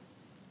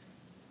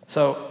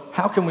 So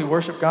how can we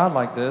worship God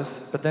like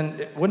this? But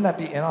then wouldn't that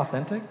be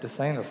inauthentic, just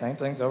saying the same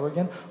things over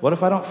again? What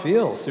if I don't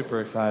feel super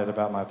excited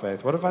about my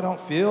faith? What if I don't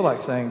feel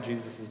like saying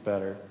Jesus is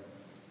better?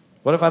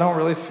 What if I don't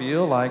really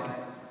feel like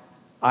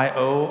I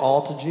owe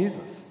all to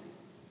Jesus?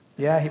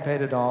 Yeah, he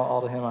paid it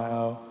all to him I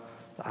owe.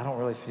 But I don't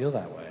really feel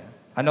that way.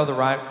 I know the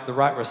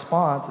right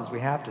response is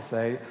we have to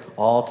say,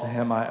 all to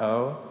him I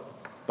owe.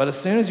 But as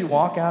soon as you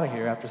walk out of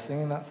here after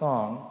singing that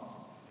song,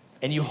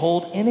 and you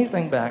hold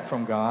anything back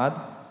from God,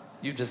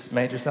 you just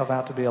made yourself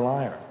out to be a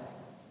liar.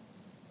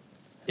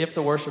 If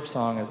the worship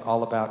song is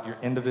all about your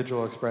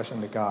individual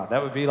expression to God,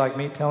 that would be like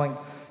me telling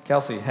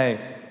Kelsey, hey,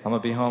 I'm going to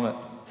be home at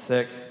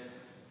 6,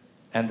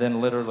 and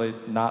then literally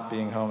not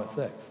being home at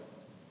 6.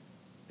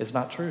 It's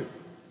not true.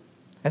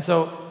 And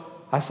so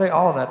I say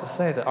all of that to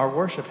say that our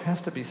worship has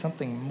to be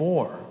something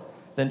more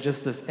than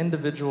just this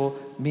individual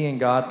me and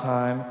God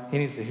time. He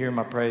needs to hear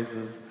my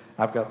praises.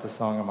 I've got this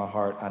song in my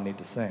heart I need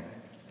to sing.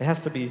 It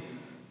has to be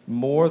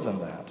more than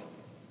that.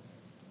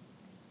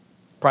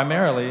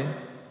 Primarily,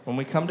 when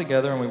we come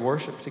together and we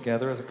worship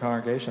together as a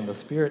congregation, the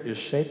Spirit is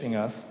shaping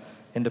us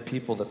into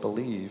people that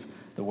believe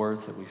the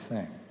words that we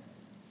sing.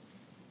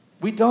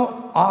 We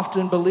don't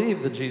often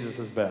believe that Jesus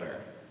is better.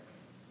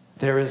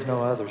 There is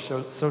no other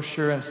so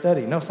sure and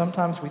steady. No,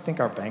 sometimes we think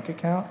our bank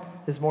account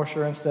is more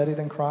sure and steady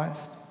than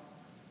Christ.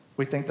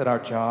 We think that our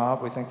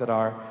job, we think that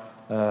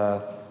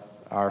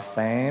our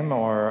fame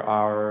or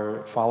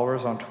our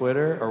followers on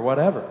Twitter or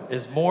whatever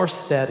is more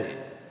steady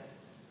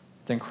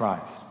than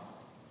Christ.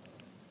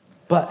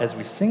 But as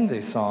we sing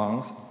these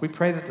songs, we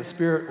pray that the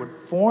Spirit would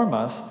form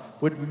us,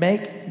 would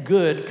make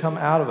good come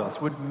out of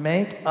us, would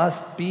make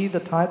us be the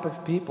type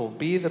of people,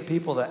 be the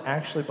people that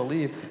actually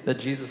believe that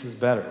Jesus is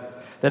better.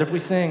 That if we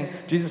sing,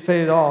 Jesus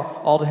paid it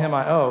all to him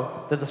I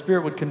owe, that the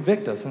Spirit would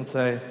convict us and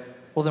say,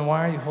 well, then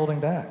why are you holding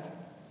back?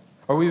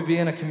 Or we would be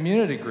in a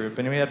community group,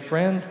 and we had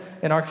friends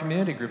in our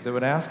community group that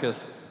would ask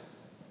us,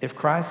 if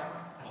Christ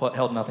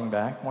held nothing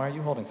back, why are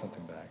you holding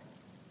something back?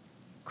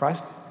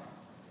 Christ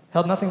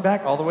held nothing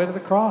back all the way to the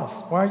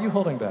cross. Why are you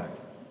holding back?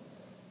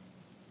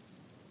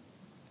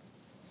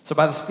 So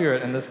by the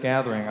Spirit in this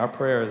gathering, our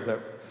prayer is that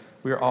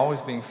we are always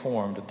being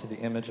formed into the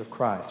image of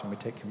Christ. When we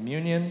take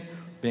communion,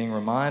 being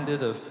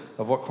reminded of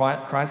what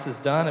Christ has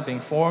done and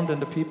being formed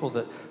into people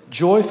that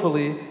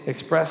joyfully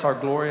express our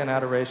glory and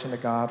adoration to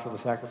God for the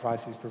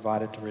sacrifice he's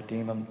provided to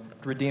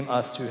redeem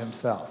us to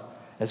himself.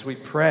 As we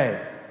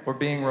pray, we're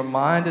being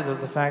reminded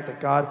of the fact that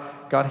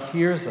God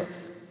hears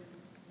us.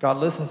 God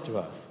listens to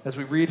us. As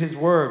we read his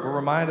word, we're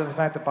reminded of the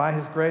fact that by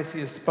his grace he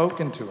has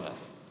spoken to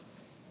us.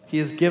 He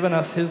has given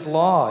us his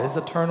law, his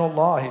eternal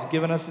law. He's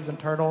given us his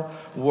eternal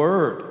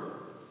word.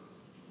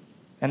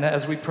 And that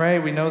as we pray,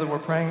 we know that we're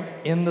praying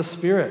in the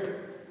Spirit.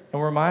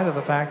 And we're reminded of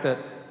the fact that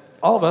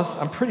all of us,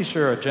 I'm pretty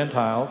sure, are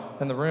Gentiles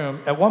in the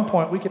room. At one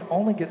point, we could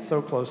only get so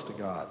close to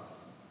God.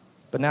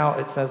 But now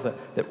it says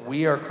that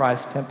we are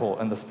Christ's temple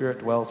and the Spirit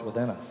dwells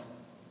within us,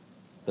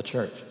 the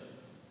church.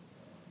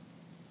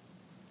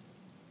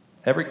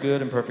 Every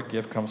good and perfect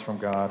gift comes from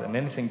God, and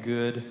anything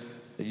good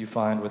that you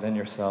find within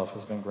yourself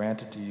has been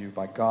granted to you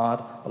by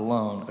God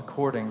alone,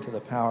 according to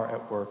the power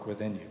at work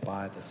within you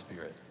by the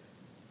Spirit.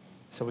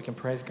 So we can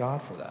praise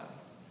God for that.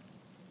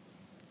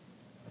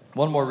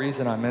 One more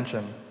reason I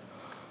mention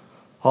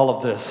all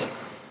of this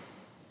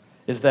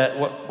is that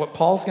what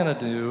Paul's going to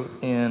do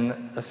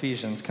in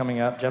Ephesians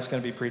coming up, Jeff's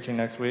going to be preaching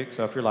next week,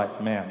 so if you're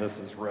like, man, this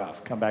is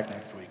rough, come back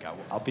next week.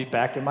 I'll be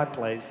back in my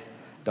place.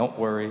 Don't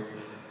worry.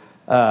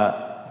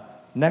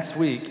 Next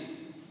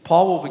week,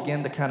 Paul will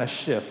begin to kind of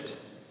shift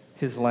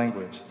his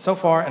language. So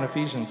far in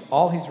Ephesians,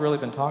 all he's really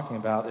been talking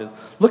about is,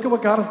 look at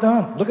what God has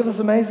done. Look at this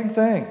amazing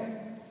thing.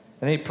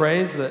 And he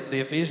prays that the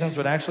Ephesians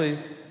would actually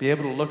be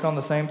able to look on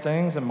the same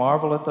things and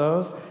marvel at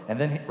those. And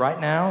then right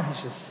now,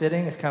 he's just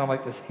sitting. It's kind of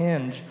like this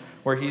hinge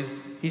where he's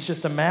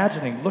just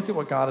imagining, look at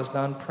what God has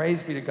done.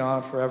 Praise be to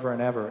God forever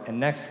and ever. And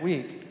next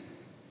week,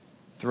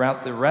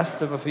 throughout the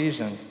rest of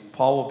Ephesians,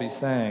 Paul will be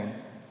saying,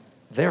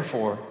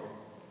 therefore,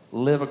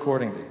 live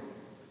accordingly.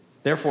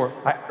 Therefore,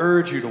 I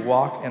urge you to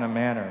walk in a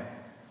manner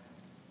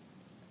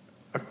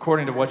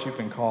according to what you've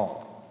been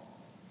called.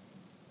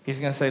 He's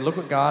going to say, look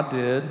what God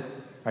did.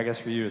 I guess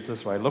for you it's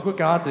this way. Look what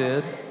God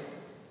did.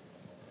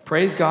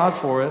 Praise God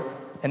for it.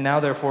 And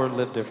now, therefore,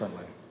 live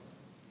differently.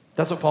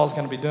 That's what Paul's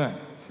going to be doing.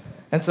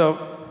 And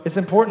so it's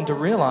important to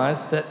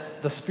realize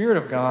that the Spirit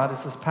of God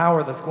is this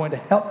power that's going to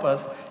help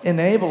us,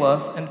 enable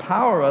us,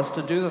 empower us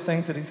to do the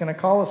things that he's going to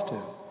call us to.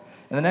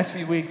 In the next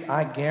few weeks,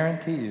 I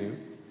guarantee you,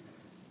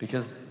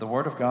 because the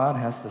Word of God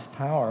has this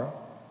power,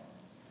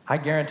 I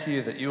guarantee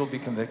you that you will be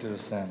convicted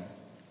of sin.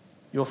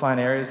 You'll find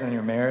areas in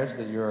your marriage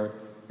that you're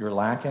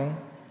lacking.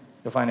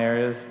 You'll find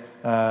areas,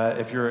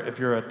 if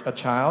you're a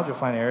child, you'll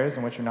find areas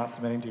in which you're not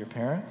submitting to your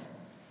parents.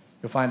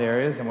 You'll find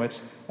areas in which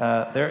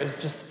there is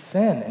just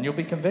sin, and you'll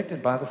be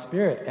convicted by the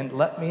Spirit. And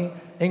let me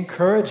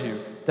encourage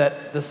you,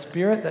 that the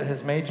Spirit that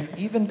has made you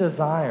even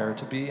desire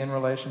to be in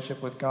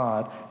relationship with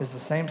God is the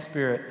same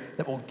Spirit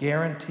that will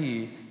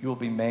guarantee you will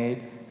be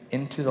made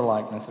into the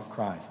likeness of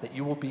Christ, that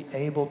you will be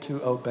able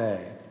to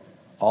obey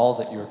all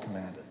that you are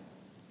commanded.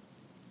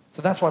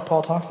 So that's why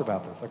Paul talks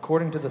about this,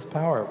 according to this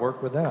power at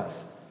work within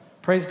us.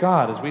 Praise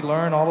God, as we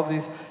learn all of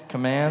these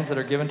commands that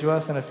are given to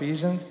us in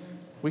Ephesians,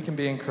 we can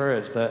be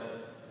encouraged that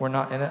we're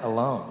not in it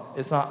alone.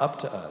 It's not up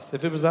to us.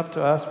 If it was up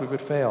to us, we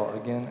would fail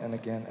again and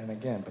again and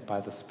again. But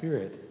by the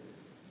Spirit,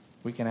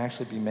 we can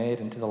actually be made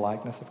into the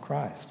likeness of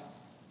Christ.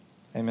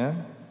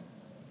 Amen?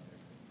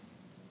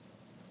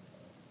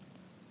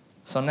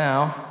 So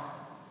now,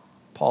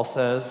 Paul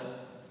says,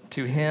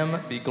 to him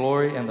be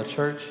glory in the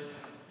church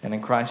and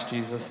in Christ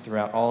Jesus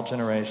throughout all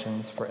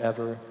generations,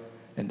 forever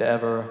and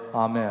ever.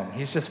 Amen.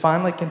 He's just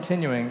finally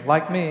continuing.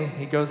 Like me,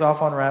 he goes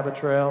off on rabbit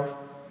trails.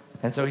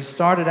 And so he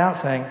started out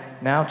saying,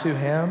 now to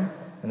him,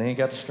 and then he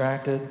got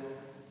distracted,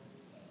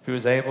 who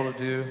is able to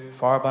do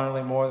far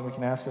abundantly more than we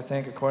can ask or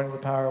think according to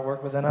the power at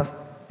work within us.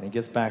 And he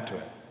gets back to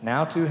it.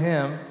 Now to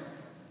him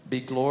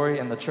be glory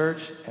in the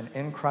church and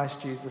in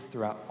Christ Jesus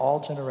throughout all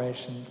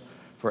generations,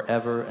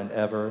 forever and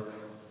ever.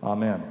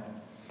 Amen.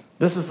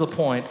 This is the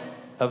point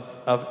of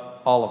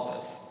all of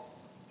this.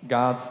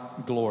 God's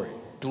glory.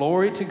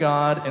 Glory to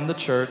God in the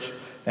church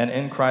and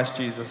in Christ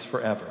Jesus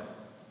forever.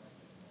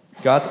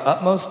 God's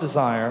utmost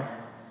desire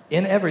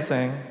in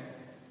everything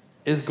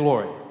is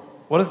glory.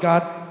 What does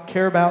God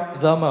care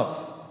about the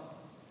most?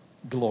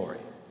 Glory.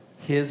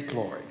 His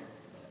glory.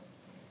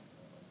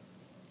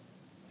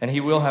 And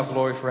he will have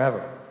glory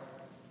forever.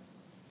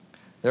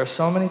 There are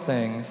so many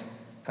things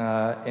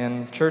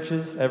in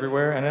churches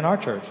everywhere and in our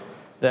church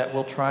that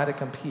will try to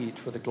compete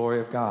for the glory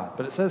of God.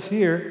 But it says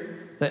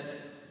here that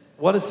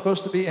what is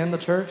supposed to be in the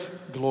church?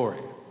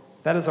 Glory.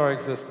 That is our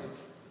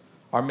existence.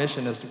 Our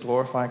mission is to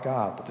glorify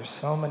God, but there's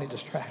so many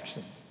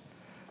distractions.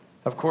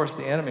 Of course,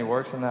 the enemy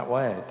works in that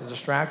way, to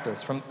distract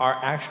us from our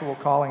actual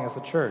calling as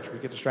a church. We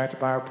get distracted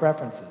by our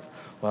preferences.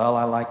 Well,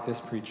 I like this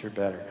preacher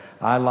better.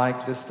 I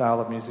like this style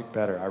of music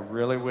better. I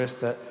really wish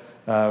that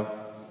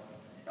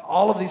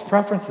all of these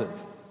preferences.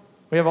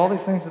 We have all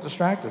these things that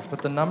distract us,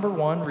 but the number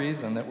one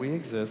reason that we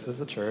exist as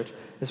a church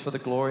is for the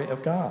glory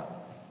of God.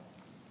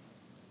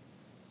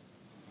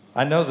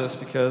 I know this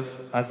because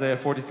Isaiah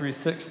 43,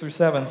 6 through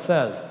 7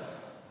 says,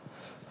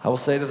 I will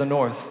say to the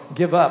north,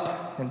 give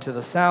up, and to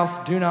the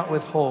south, do not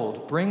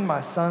withhold. Bring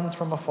my sons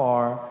from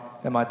afar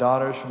and my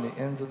daughters from the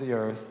ends of the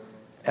earth,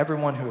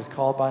 everyone who is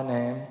called by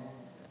name,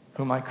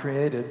 whom I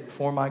created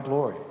for my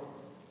glory,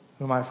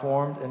 whom I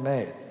formed and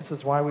made. This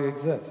is why we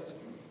exist.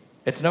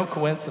 It's no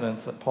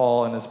coincidence that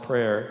Paul, in his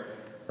prayer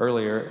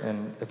earlier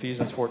in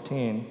Ephesians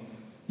 14,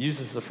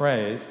 uses the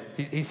phrase,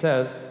 he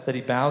says that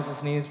he bows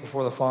his knees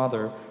before the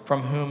Father,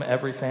 from whom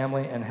every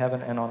family in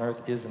heaven and on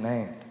earth is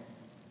named.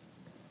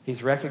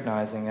 He's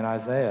recognizing in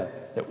Isaiah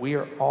that we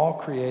are all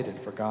created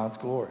for God's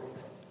glory.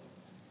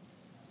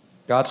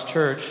 God's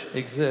church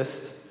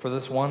exists for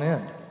this one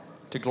end,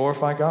 to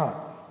glorify God.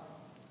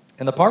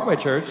 And the Parkway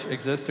Church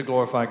exists to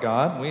glorify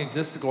God. We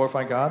exist to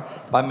glorify God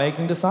by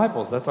making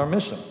disciples. That's our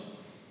mission.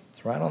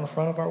 It's right on the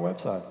front of our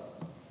website.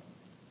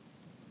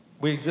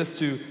 We exist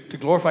to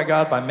glorify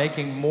God by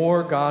making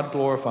more God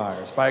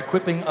glorifiers, by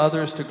equipping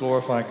others to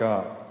glorify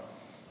God.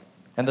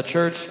 And the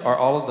church are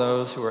all of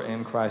those who are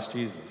in Christ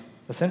Jesus.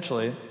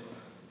 Essentially,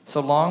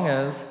 so long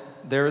as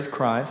there is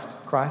Christ,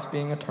 Christ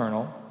being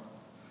eternal,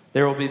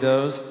 there will be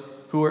those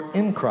who are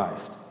in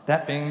Christ,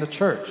 that being the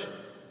church.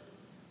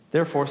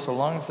 Therefore, so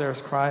long as there is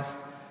Christ,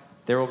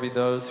 there will be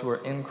those who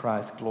are in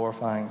Christ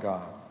glorifying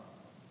God.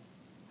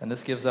 And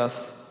this gives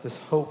us this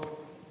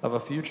hope of a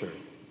future.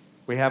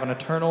 We have an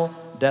eternal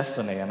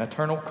destiny, an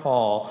eternal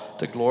call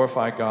to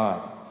glorify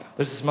God.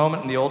 There's this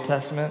moment in the Old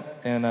Testament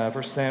in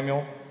 1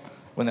 Samuel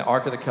when the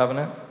Ark of the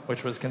Covenant,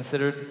 which was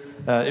considered,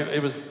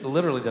 it was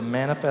literally the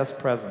manifest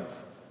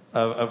presence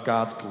of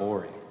God's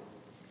glory.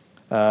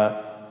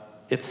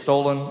 It's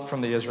stolen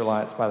from the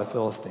Israelites by the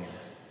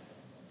Philistines.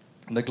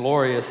 And the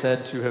glory is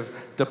said to have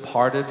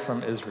departed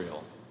from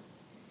Israel.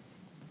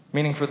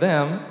 Meaning for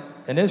them,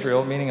 in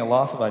Israel, meaning a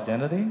loss of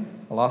identity,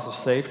 a loss of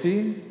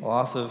safety, a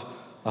loss of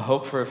a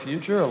hope for a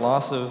future, a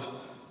loss of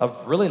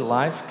really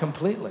life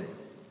completely.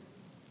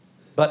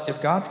 But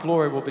if God's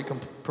glory will be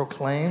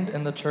proclaimed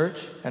in the church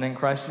and in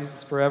Christ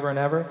Jesus forever and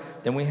ever,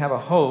 then we have a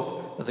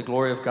hope that the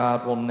glory of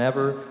God will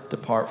never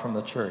depart from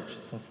the church,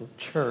 since the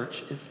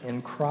church is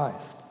in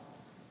Christ.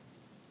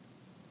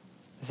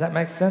 Does that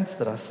make sense?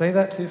 Did I say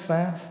that too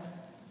fast?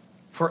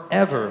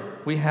 Forever,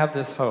 we have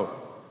this hope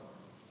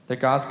that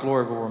God's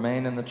glory will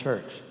remain in the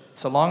church.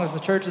 So long as the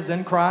church is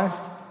in Christ,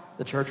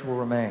 the church will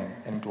remain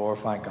and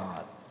glorify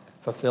God.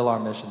 Fulfill our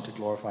mission to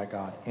glorify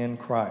God in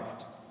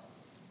Christ.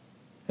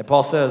 And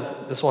Paul says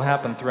this will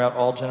happen throughout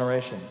all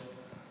generations,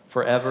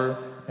 forever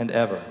and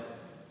ever.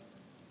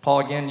 Paul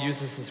again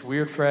uses this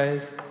weird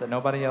phrase that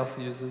nobody else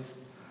uses.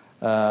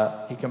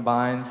 He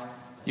combines,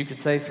 you could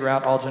say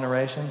throughout all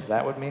generations,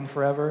 that would mean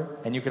forever,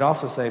 and you could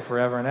also say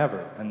forever and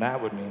ever, and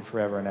that would mean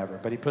forever and ever.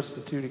 But he puts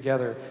the two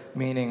together,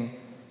 meaning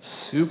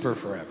super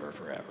forever.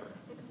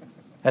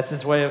 That's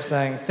his way of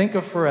saying, think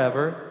of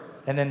forever,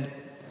 and then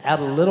add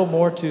a little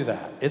more to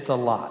that. It's a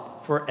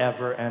lot.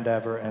 Forever and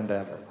ever and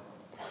ever.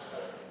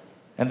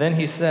 And then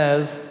he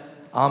says,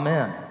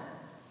 Amen,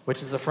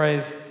 which is a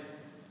phrase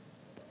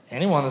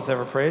anyone that's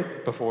ever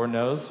prayed before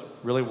knows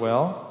really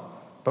well,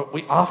 but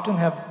we often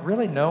have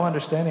really no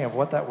understanding of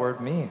what that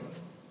word means.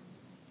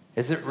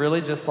 Is it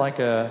really just like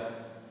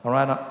all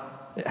right,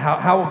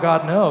 how will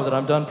God know that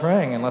I'm done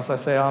praying unless I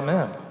say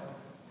amen?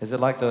 Is it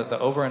like the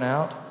over and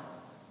out?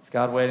 Is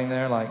God waiting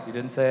there like, you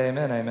didn't say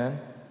amen, amen?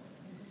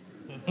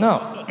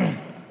 No.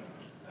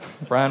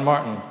 Brian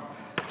Martin,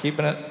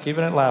 keeping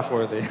it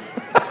laugh-worthy.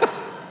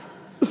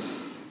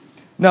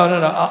 No.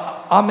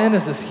 Amen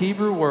is this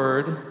Hebrew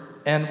word,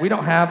 and we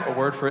don't have a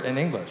word for it in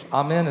English.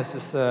 Amen is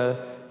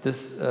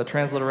this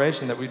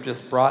transliteration that we've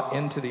just brought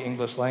into the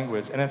English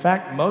language. And in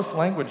fact, most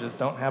languages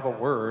don't have a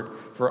word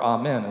for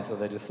amen, and so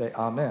they just say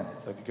amen.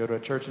 So if you go to a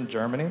church in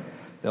Germany,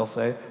 they'll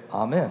say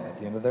amen at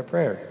the end of their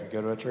prayers. If you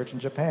go to a church in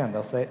Japan,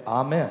 they'll say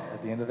amen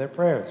at the end of their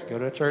prayers. If you go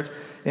to a church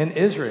in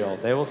Israel,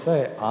 they will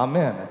say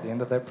amen at the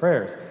end of their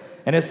prayers.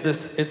 And it's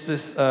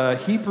this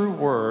Hebrew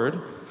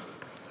word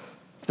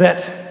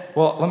that,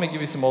 well, let me give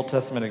you some Old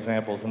Testament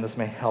examples, and this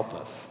may help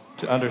us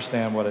to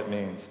understand what it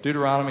means.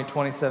 Deuteronomy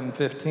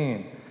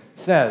 27:15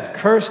 says,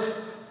 cursed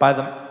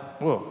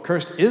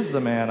is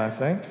the man, I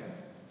think.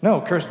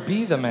 No, cursed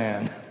be the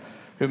man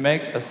who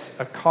makes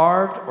a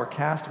carved or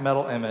cast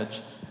metal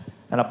image,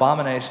 an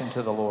abomination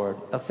to the Lord,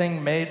 a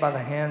thing made by the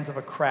hands of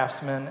a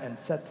craftsman, and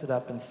sets it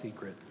up in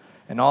secret.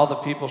 And all the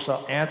people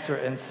shall answer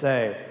and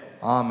say,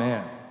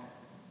 Amen.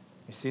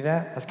 You see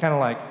that? That's kind of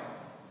like,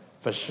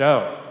 for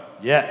sure,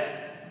 yes,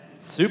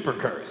 super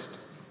cursed.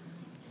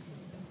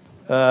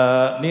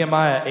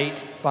 Nehemiah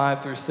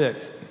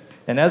 8:5-6.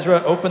 And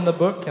Ezra opened the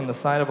book in the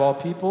sight of all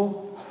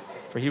people,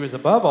 for he was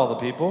above all the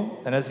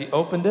people. And as he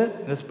opened it,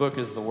 and this book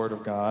is the word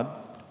of God,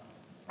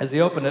 as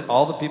he opened it,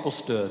 all the people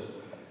stood.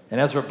 And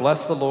Ezra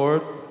blessed the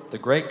Lord, the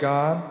great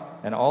God,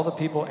 and all the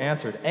people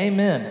answered,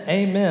 Amen,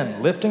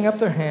 Amen, lifting up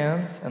their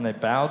hands, and they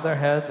bowed their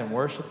heads and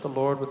worshiped the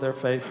Lord with their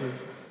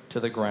faces to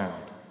the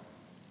ground.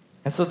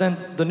 And so then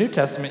the New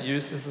Testament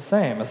use is the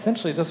same.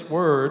 Essentially, this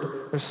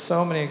word, there's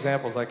so many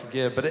examples I could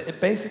give, but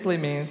it basically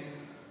means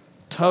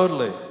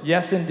totally,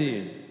 yes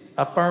indeed,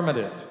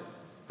 affirmative.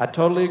 I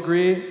totally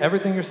agree.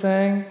 Everything you're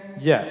saying,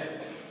 yes.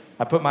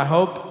 I put my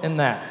hope in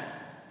that.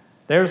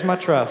 There's my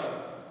trust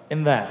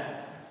in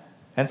that.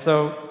 And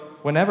so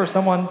whenever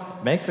someone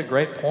makes a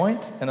great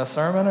point in a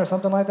sermon or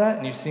something like that,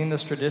 and you've seen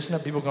this tradition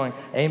of people going,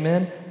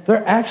 Amen,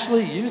 they're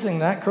actually using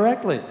that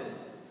correctly.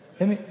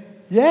 I mean,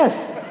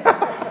 yes.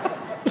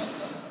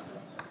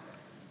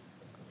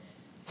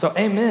 So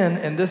amen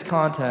in this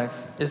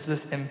context is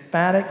this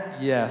emphatic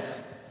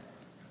yes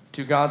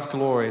to God's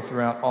glory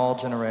throughout all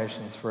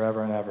generations,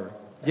 forever and ever.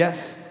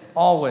 Yes,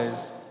 always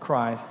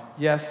Christ.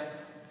 Yes,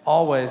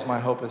 always my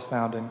hope is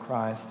found in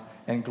Christ.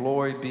 And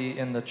glory be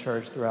in the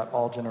church throughout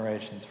all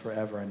generations,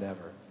 forever and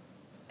ever.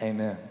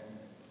 Amen.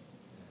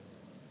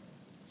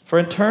 For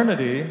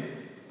eternity,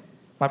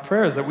 my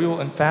prayer is that we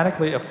will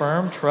emphatically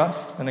affirm,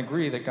 trust, and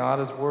agree that God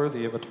is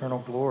worthy of eternal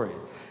glory.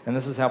 And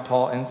this is how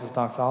Paul ends his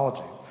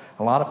doxology.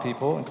 A lot of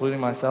people, including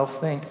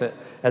myself, think that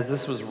as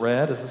this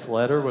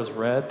letter was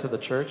read to the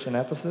church in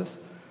Ephesus,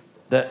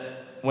 that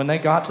when they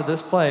got to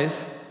this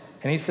place,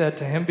 and he said,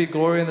 to him be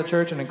glory in the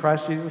church and in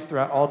Christ Jesus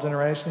throughout all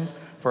generations,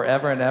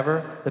 forever and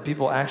ever, the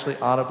people actually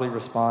audibly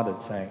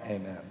responded saying,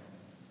 Amen.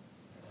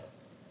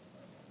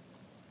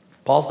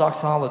 Paul's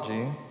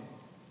doxology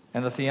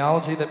and the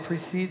theology that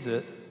precedes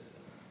it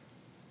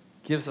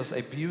gives us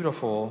a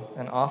beautiful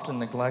and often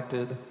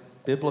neglected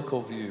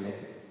biblical view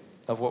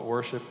of what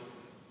worship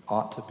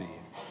ought to be.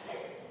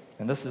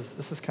 And this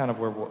is kind of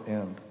where we'll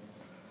end.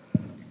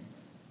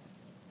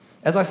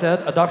 As I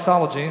said, all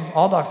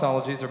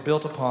doxologies are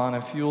built upon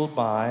and fueled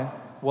by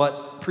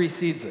what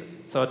precedes it.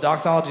 So a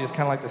doxology is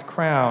kind of like this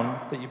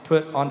crown that you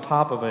put on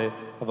top of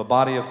a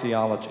body of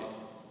theology.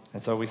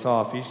 And so we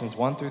saw Ephesians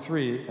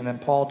 1-3, and then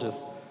Paul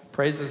just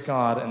praises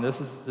God, and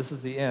this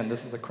is the end.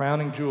 This is the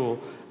crowning jewel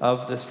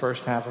of this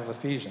first half of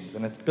Ephesians.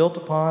 And it's built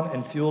upon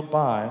and fueled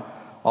by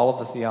all of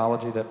the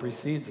theology that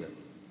precedes it.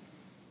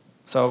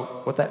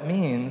 So what that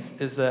means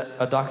is that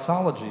a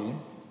doxology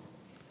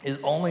is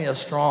only as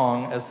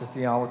strong as the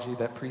theology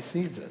that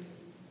precedes it.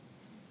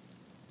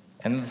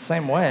 And in the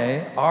same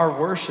way, our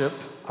worship,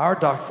 our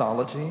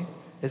doxology,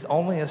 is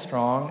only as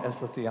strong as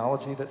the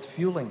theology that's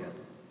fueling it.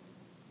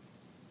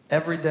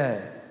 Every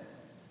day,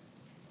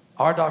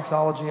 our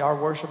doxology, our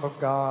worship of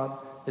God,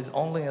 is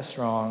only as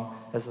strong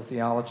as the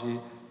theology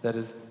that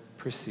is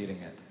preceding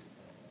it.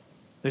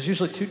 There's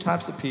usually two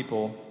types of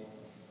people,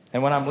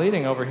 and when I'm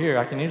leading over here,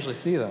 I can usually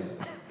see them.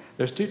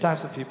 There's two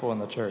types of people in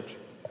the church.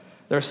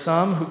 There's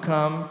some who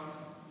come,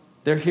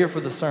 they're here for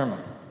the sermon.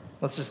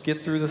 Let's just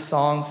get through the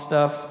song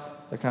stuff.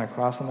 They're kind of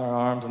crossing their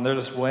arms, and they're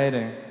just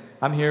waiting.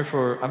 I'm here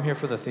for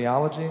the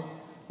theology.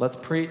 Let's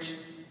preach.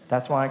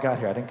 That's why I got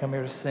here. I didn't come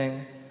here to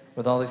sing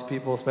with all these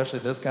people, especially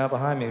this guy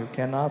behind me who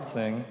cannot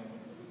sing.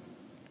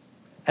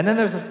 And then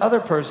there's this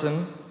other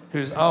person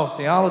who's,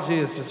 theology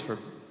is just for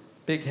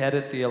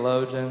big-headed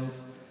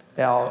theologians.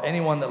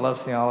 Anyone that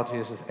loves theology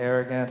is just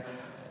arrogant.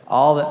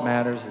 All that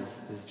matters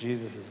is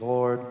Jesus is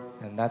Lord,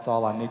 and that's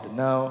all I need to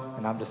know,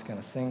 and I'm just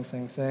going to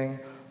sing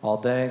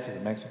all day because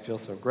it makes me feel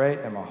so great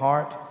in my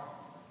heart.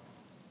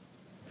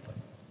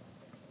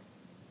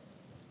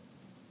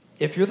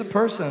 If you're the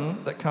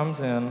person that comes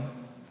in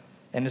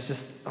and it's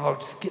just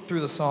get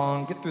through the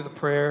song, get through the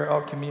prayer,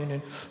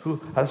 communion,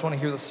 I just want to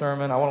hear the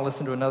sermon, I want to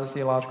listen to another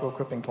theological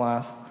equipping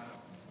class.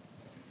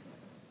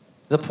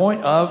 The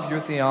point of your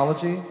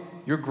theology,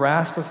 your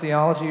grasp of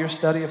theology, your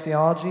study of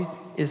theology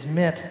is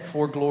meant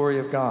for glory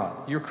of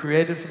God. You're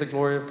created for the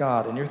glory of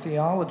God, and your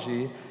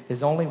theology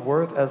is only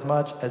worth as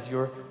much as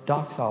your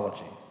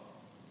doxology.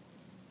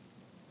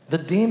 The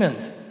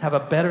demons have a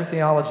better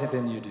theology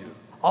than you do.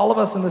 All of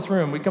us in this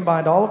room, we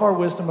combined all of our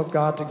wisdom of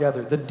God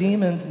together. The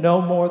demons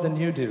know more than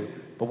you do.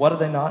 But what do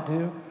they not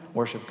do?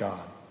 Worship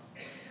God.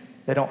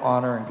 They don't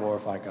honor and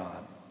glorify God.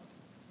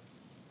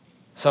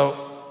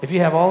 So if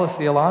you have all this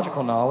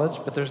theological knowledge,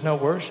 but there's no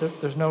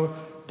worship, there's no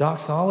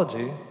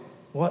doxology,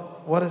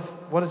 what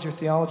is your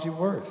theology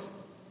worth?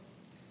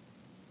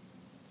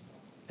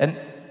 And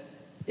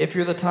if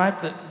you're the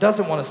type that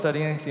doesn't want to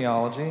study any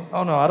theology,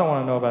 I don't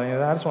want to know about any of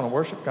that, I just want to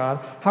worship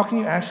God, how can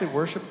you actually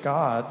worship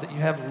God that you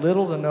have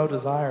little to no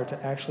desire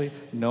to actually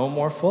know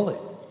more fully?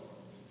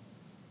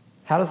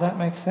 How does that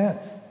make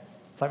sense?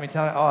 It's like me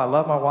telling, I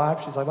love my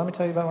wife. She's like, let me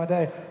tell you about my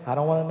day. I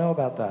don't want to know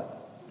about that.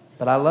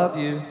 But I love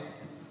you.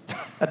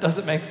 That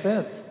doesn't make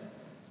sense.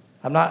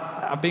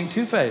 I'm being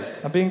two-faced.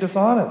 I'm being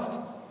dishonest.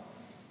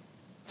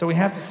 So we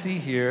have to see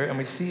here, and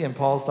we see in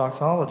Paul's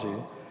doxology,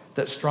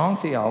 that strong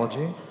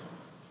theology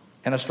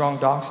and a strong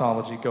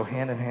doxology go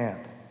hand in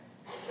hand.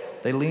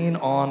 They lean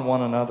on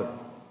one another.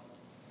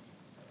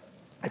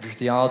 If your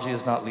theology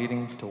is not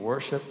leading to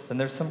worship, then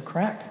there's some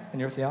crack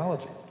in your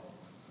theology.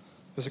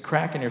 There's a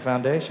crack in your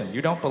foundation.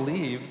 You don't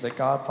believe that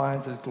God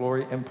finds his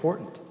glory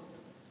important.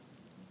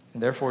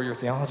 And therefore, your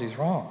theology is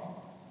wrong.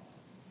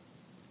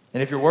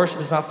 And if your worship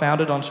is not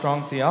founded on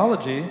strong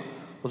theology,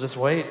 well, just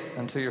wait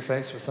until you're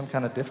faced with some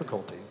kind of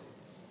difficulty.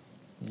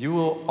 You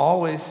will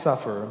always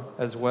suffer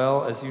as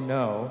well as you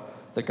know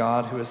the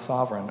God who is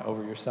sovereign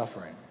over your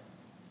suffering.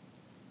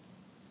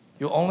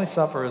 You'll only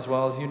suffer as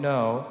well as you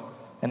know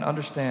and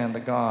understand the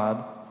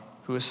God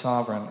who is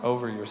sovereign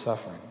over your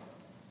suffering.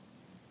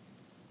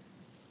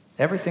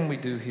 Everything we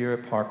do here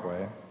at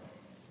Parkway,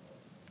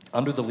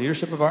 under the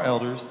leadership of our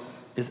elders,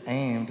 is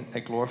aimed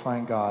at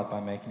glorifying God by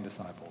making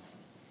disciples.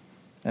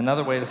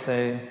 Another way to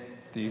say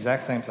the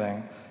exact same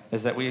thing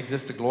is that we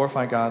exist to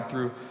glorify God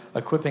through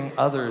equipping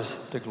others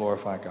to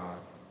glorify God.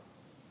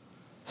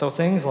 So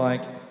things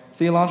like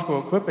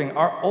theological equipping,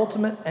 our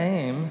ultimate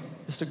aim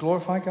is to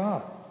glorify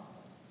God.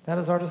 That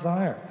is our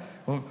desire.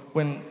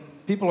 When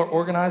people are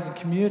organized in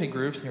community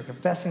groups and you're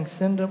confessing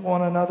sin to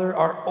one another,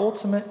 our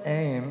ultimate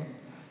aim,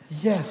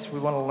 yes, we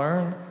want to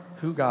learn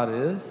who God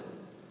is,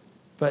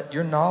 but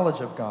your knowledge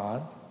of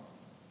God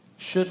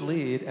should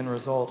lead and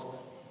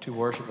result to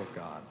worship of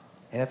God.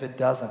 And if it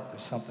doesn't,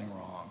 there's something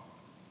wrong.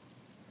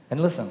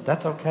 And listen,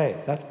 that's okay.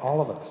 That's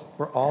all of us.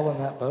 We're all in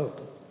that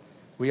boat.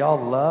 We all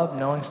love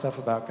knowing stuff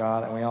about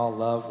God, and we all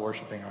love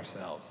worshiping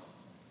ourselves.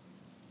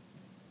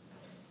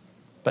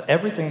 But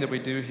everything that we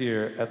do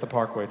here at the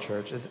Parkway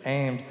Church is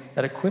aimed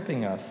at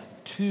equipping us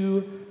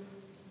to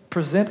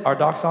present our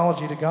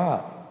doxology to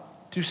God,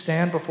 to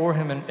stand before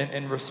him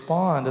and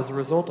respond as a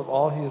result of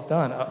all he has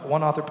done.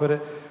 One author put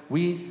it,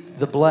 we,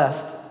 the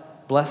blessed,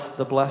 bless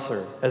the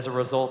blesser as a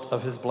result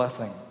of his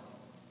blessing.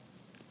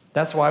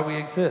 That's why we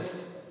exist.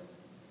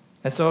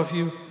 And so if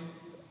you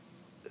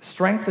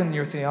strengthen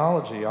your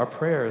theology, our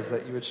prayer is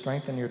that you would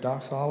strengthen your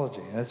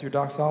doxology. And as your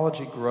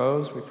doxology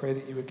grows, we pray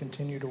that you would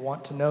continue to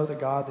want to know the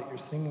God that you're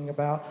singing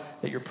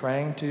about, that you're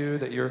praying to,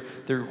 that you're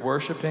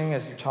worshiping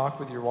as you talk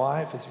with your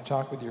wife, as you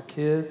talk with your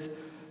kids,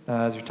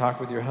 as you talk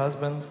with your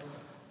husbands.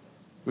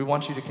 We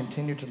want you to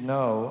continue to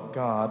know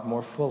God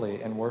more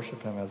fully and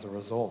worship him as a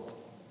result.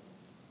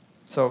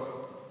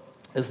 So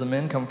as the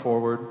men come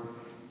forward,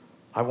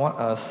 I want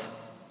us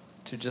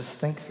to just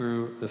think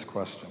through this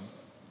question.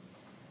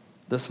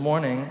 This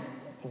morning,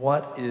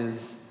 what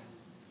is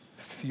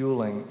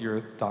fueling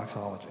your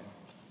doxology?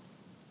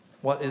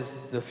 What is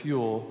the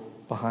fuel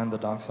behind the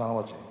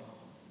doxology?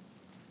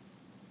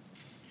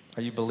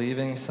 Are you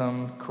believing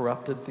some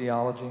corrupted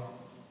theology?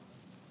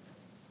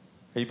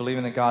 Are you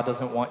believing that God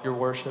doesn't want your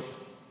worship?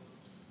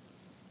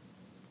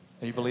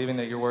 Are you believing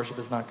that your worship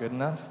is not good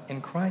enough?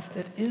 In Christ,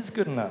 it is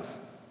good enough.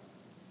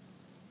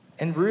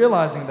 And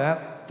realizing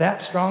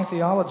that strong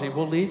theology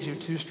will lead you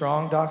to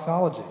strong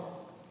doxology.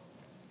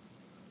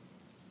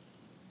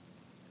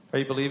 Are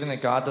you believing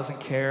that God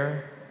doesn't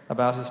care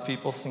about his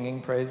people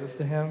singing praises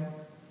to him?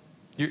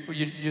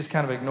 You just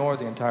kind of ignore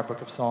the entire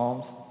book of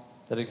Psalms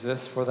that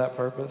exists for that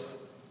purpose?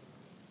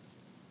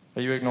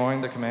 Are you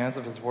ignoring the commands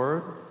of his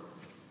word?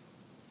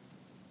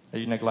 Are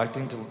you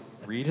neglecting to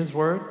read his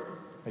word?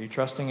 Are you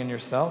trusting in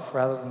yourself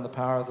rather than the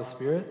power of the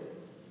Spirit?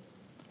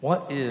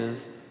 What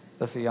is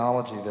the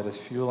theology that is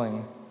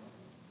fueling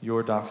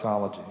your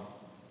doxology?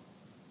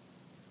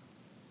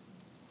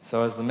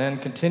 So as the men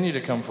continue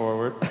to come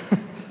forward,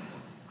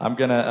 I'm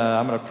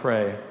gonna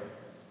pray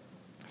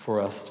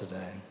for us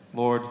today.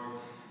 Lord,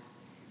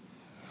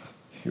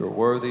 you're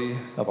worthy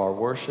of our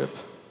worship.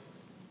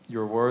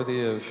 You're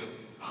worthy of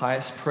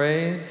highest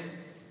praise.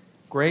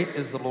 Great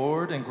is the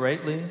Lord and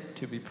greatly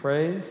to be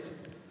praised.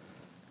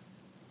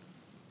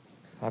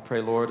 I pray,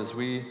 Lord, as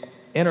we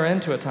enter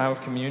into a time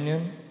of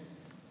communion,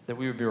 that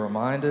we would be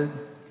reminded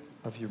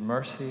of your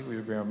mercy. We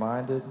would be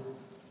reminded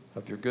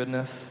of your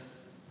goodness,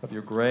 of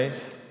your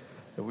grace,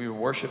 that we would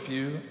worship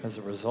you as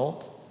a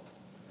result.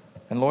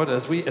 And Lord,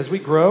 as we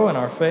grow in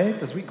our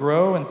faith, as we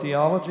grow in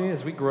theology,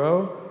 as we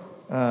grow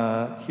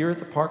here at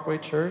the Parkway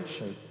Church,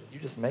 you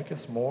just make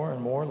us more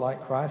and more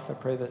like Christ. I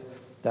pray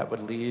that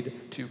would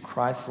lead to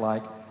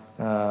Christ-like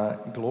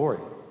glory,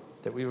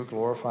 that we would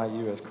glorify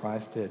you as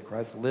Christ did.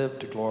 Christ lived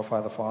to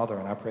glorify the Father,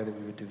 and I pray that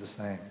we would do the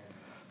same.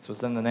 So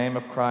it's in the name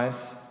of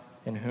Christ,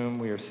 in whom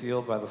we are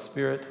sealed by the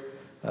Spirit,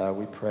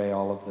 we pray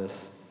all of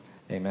this.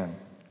 Amen.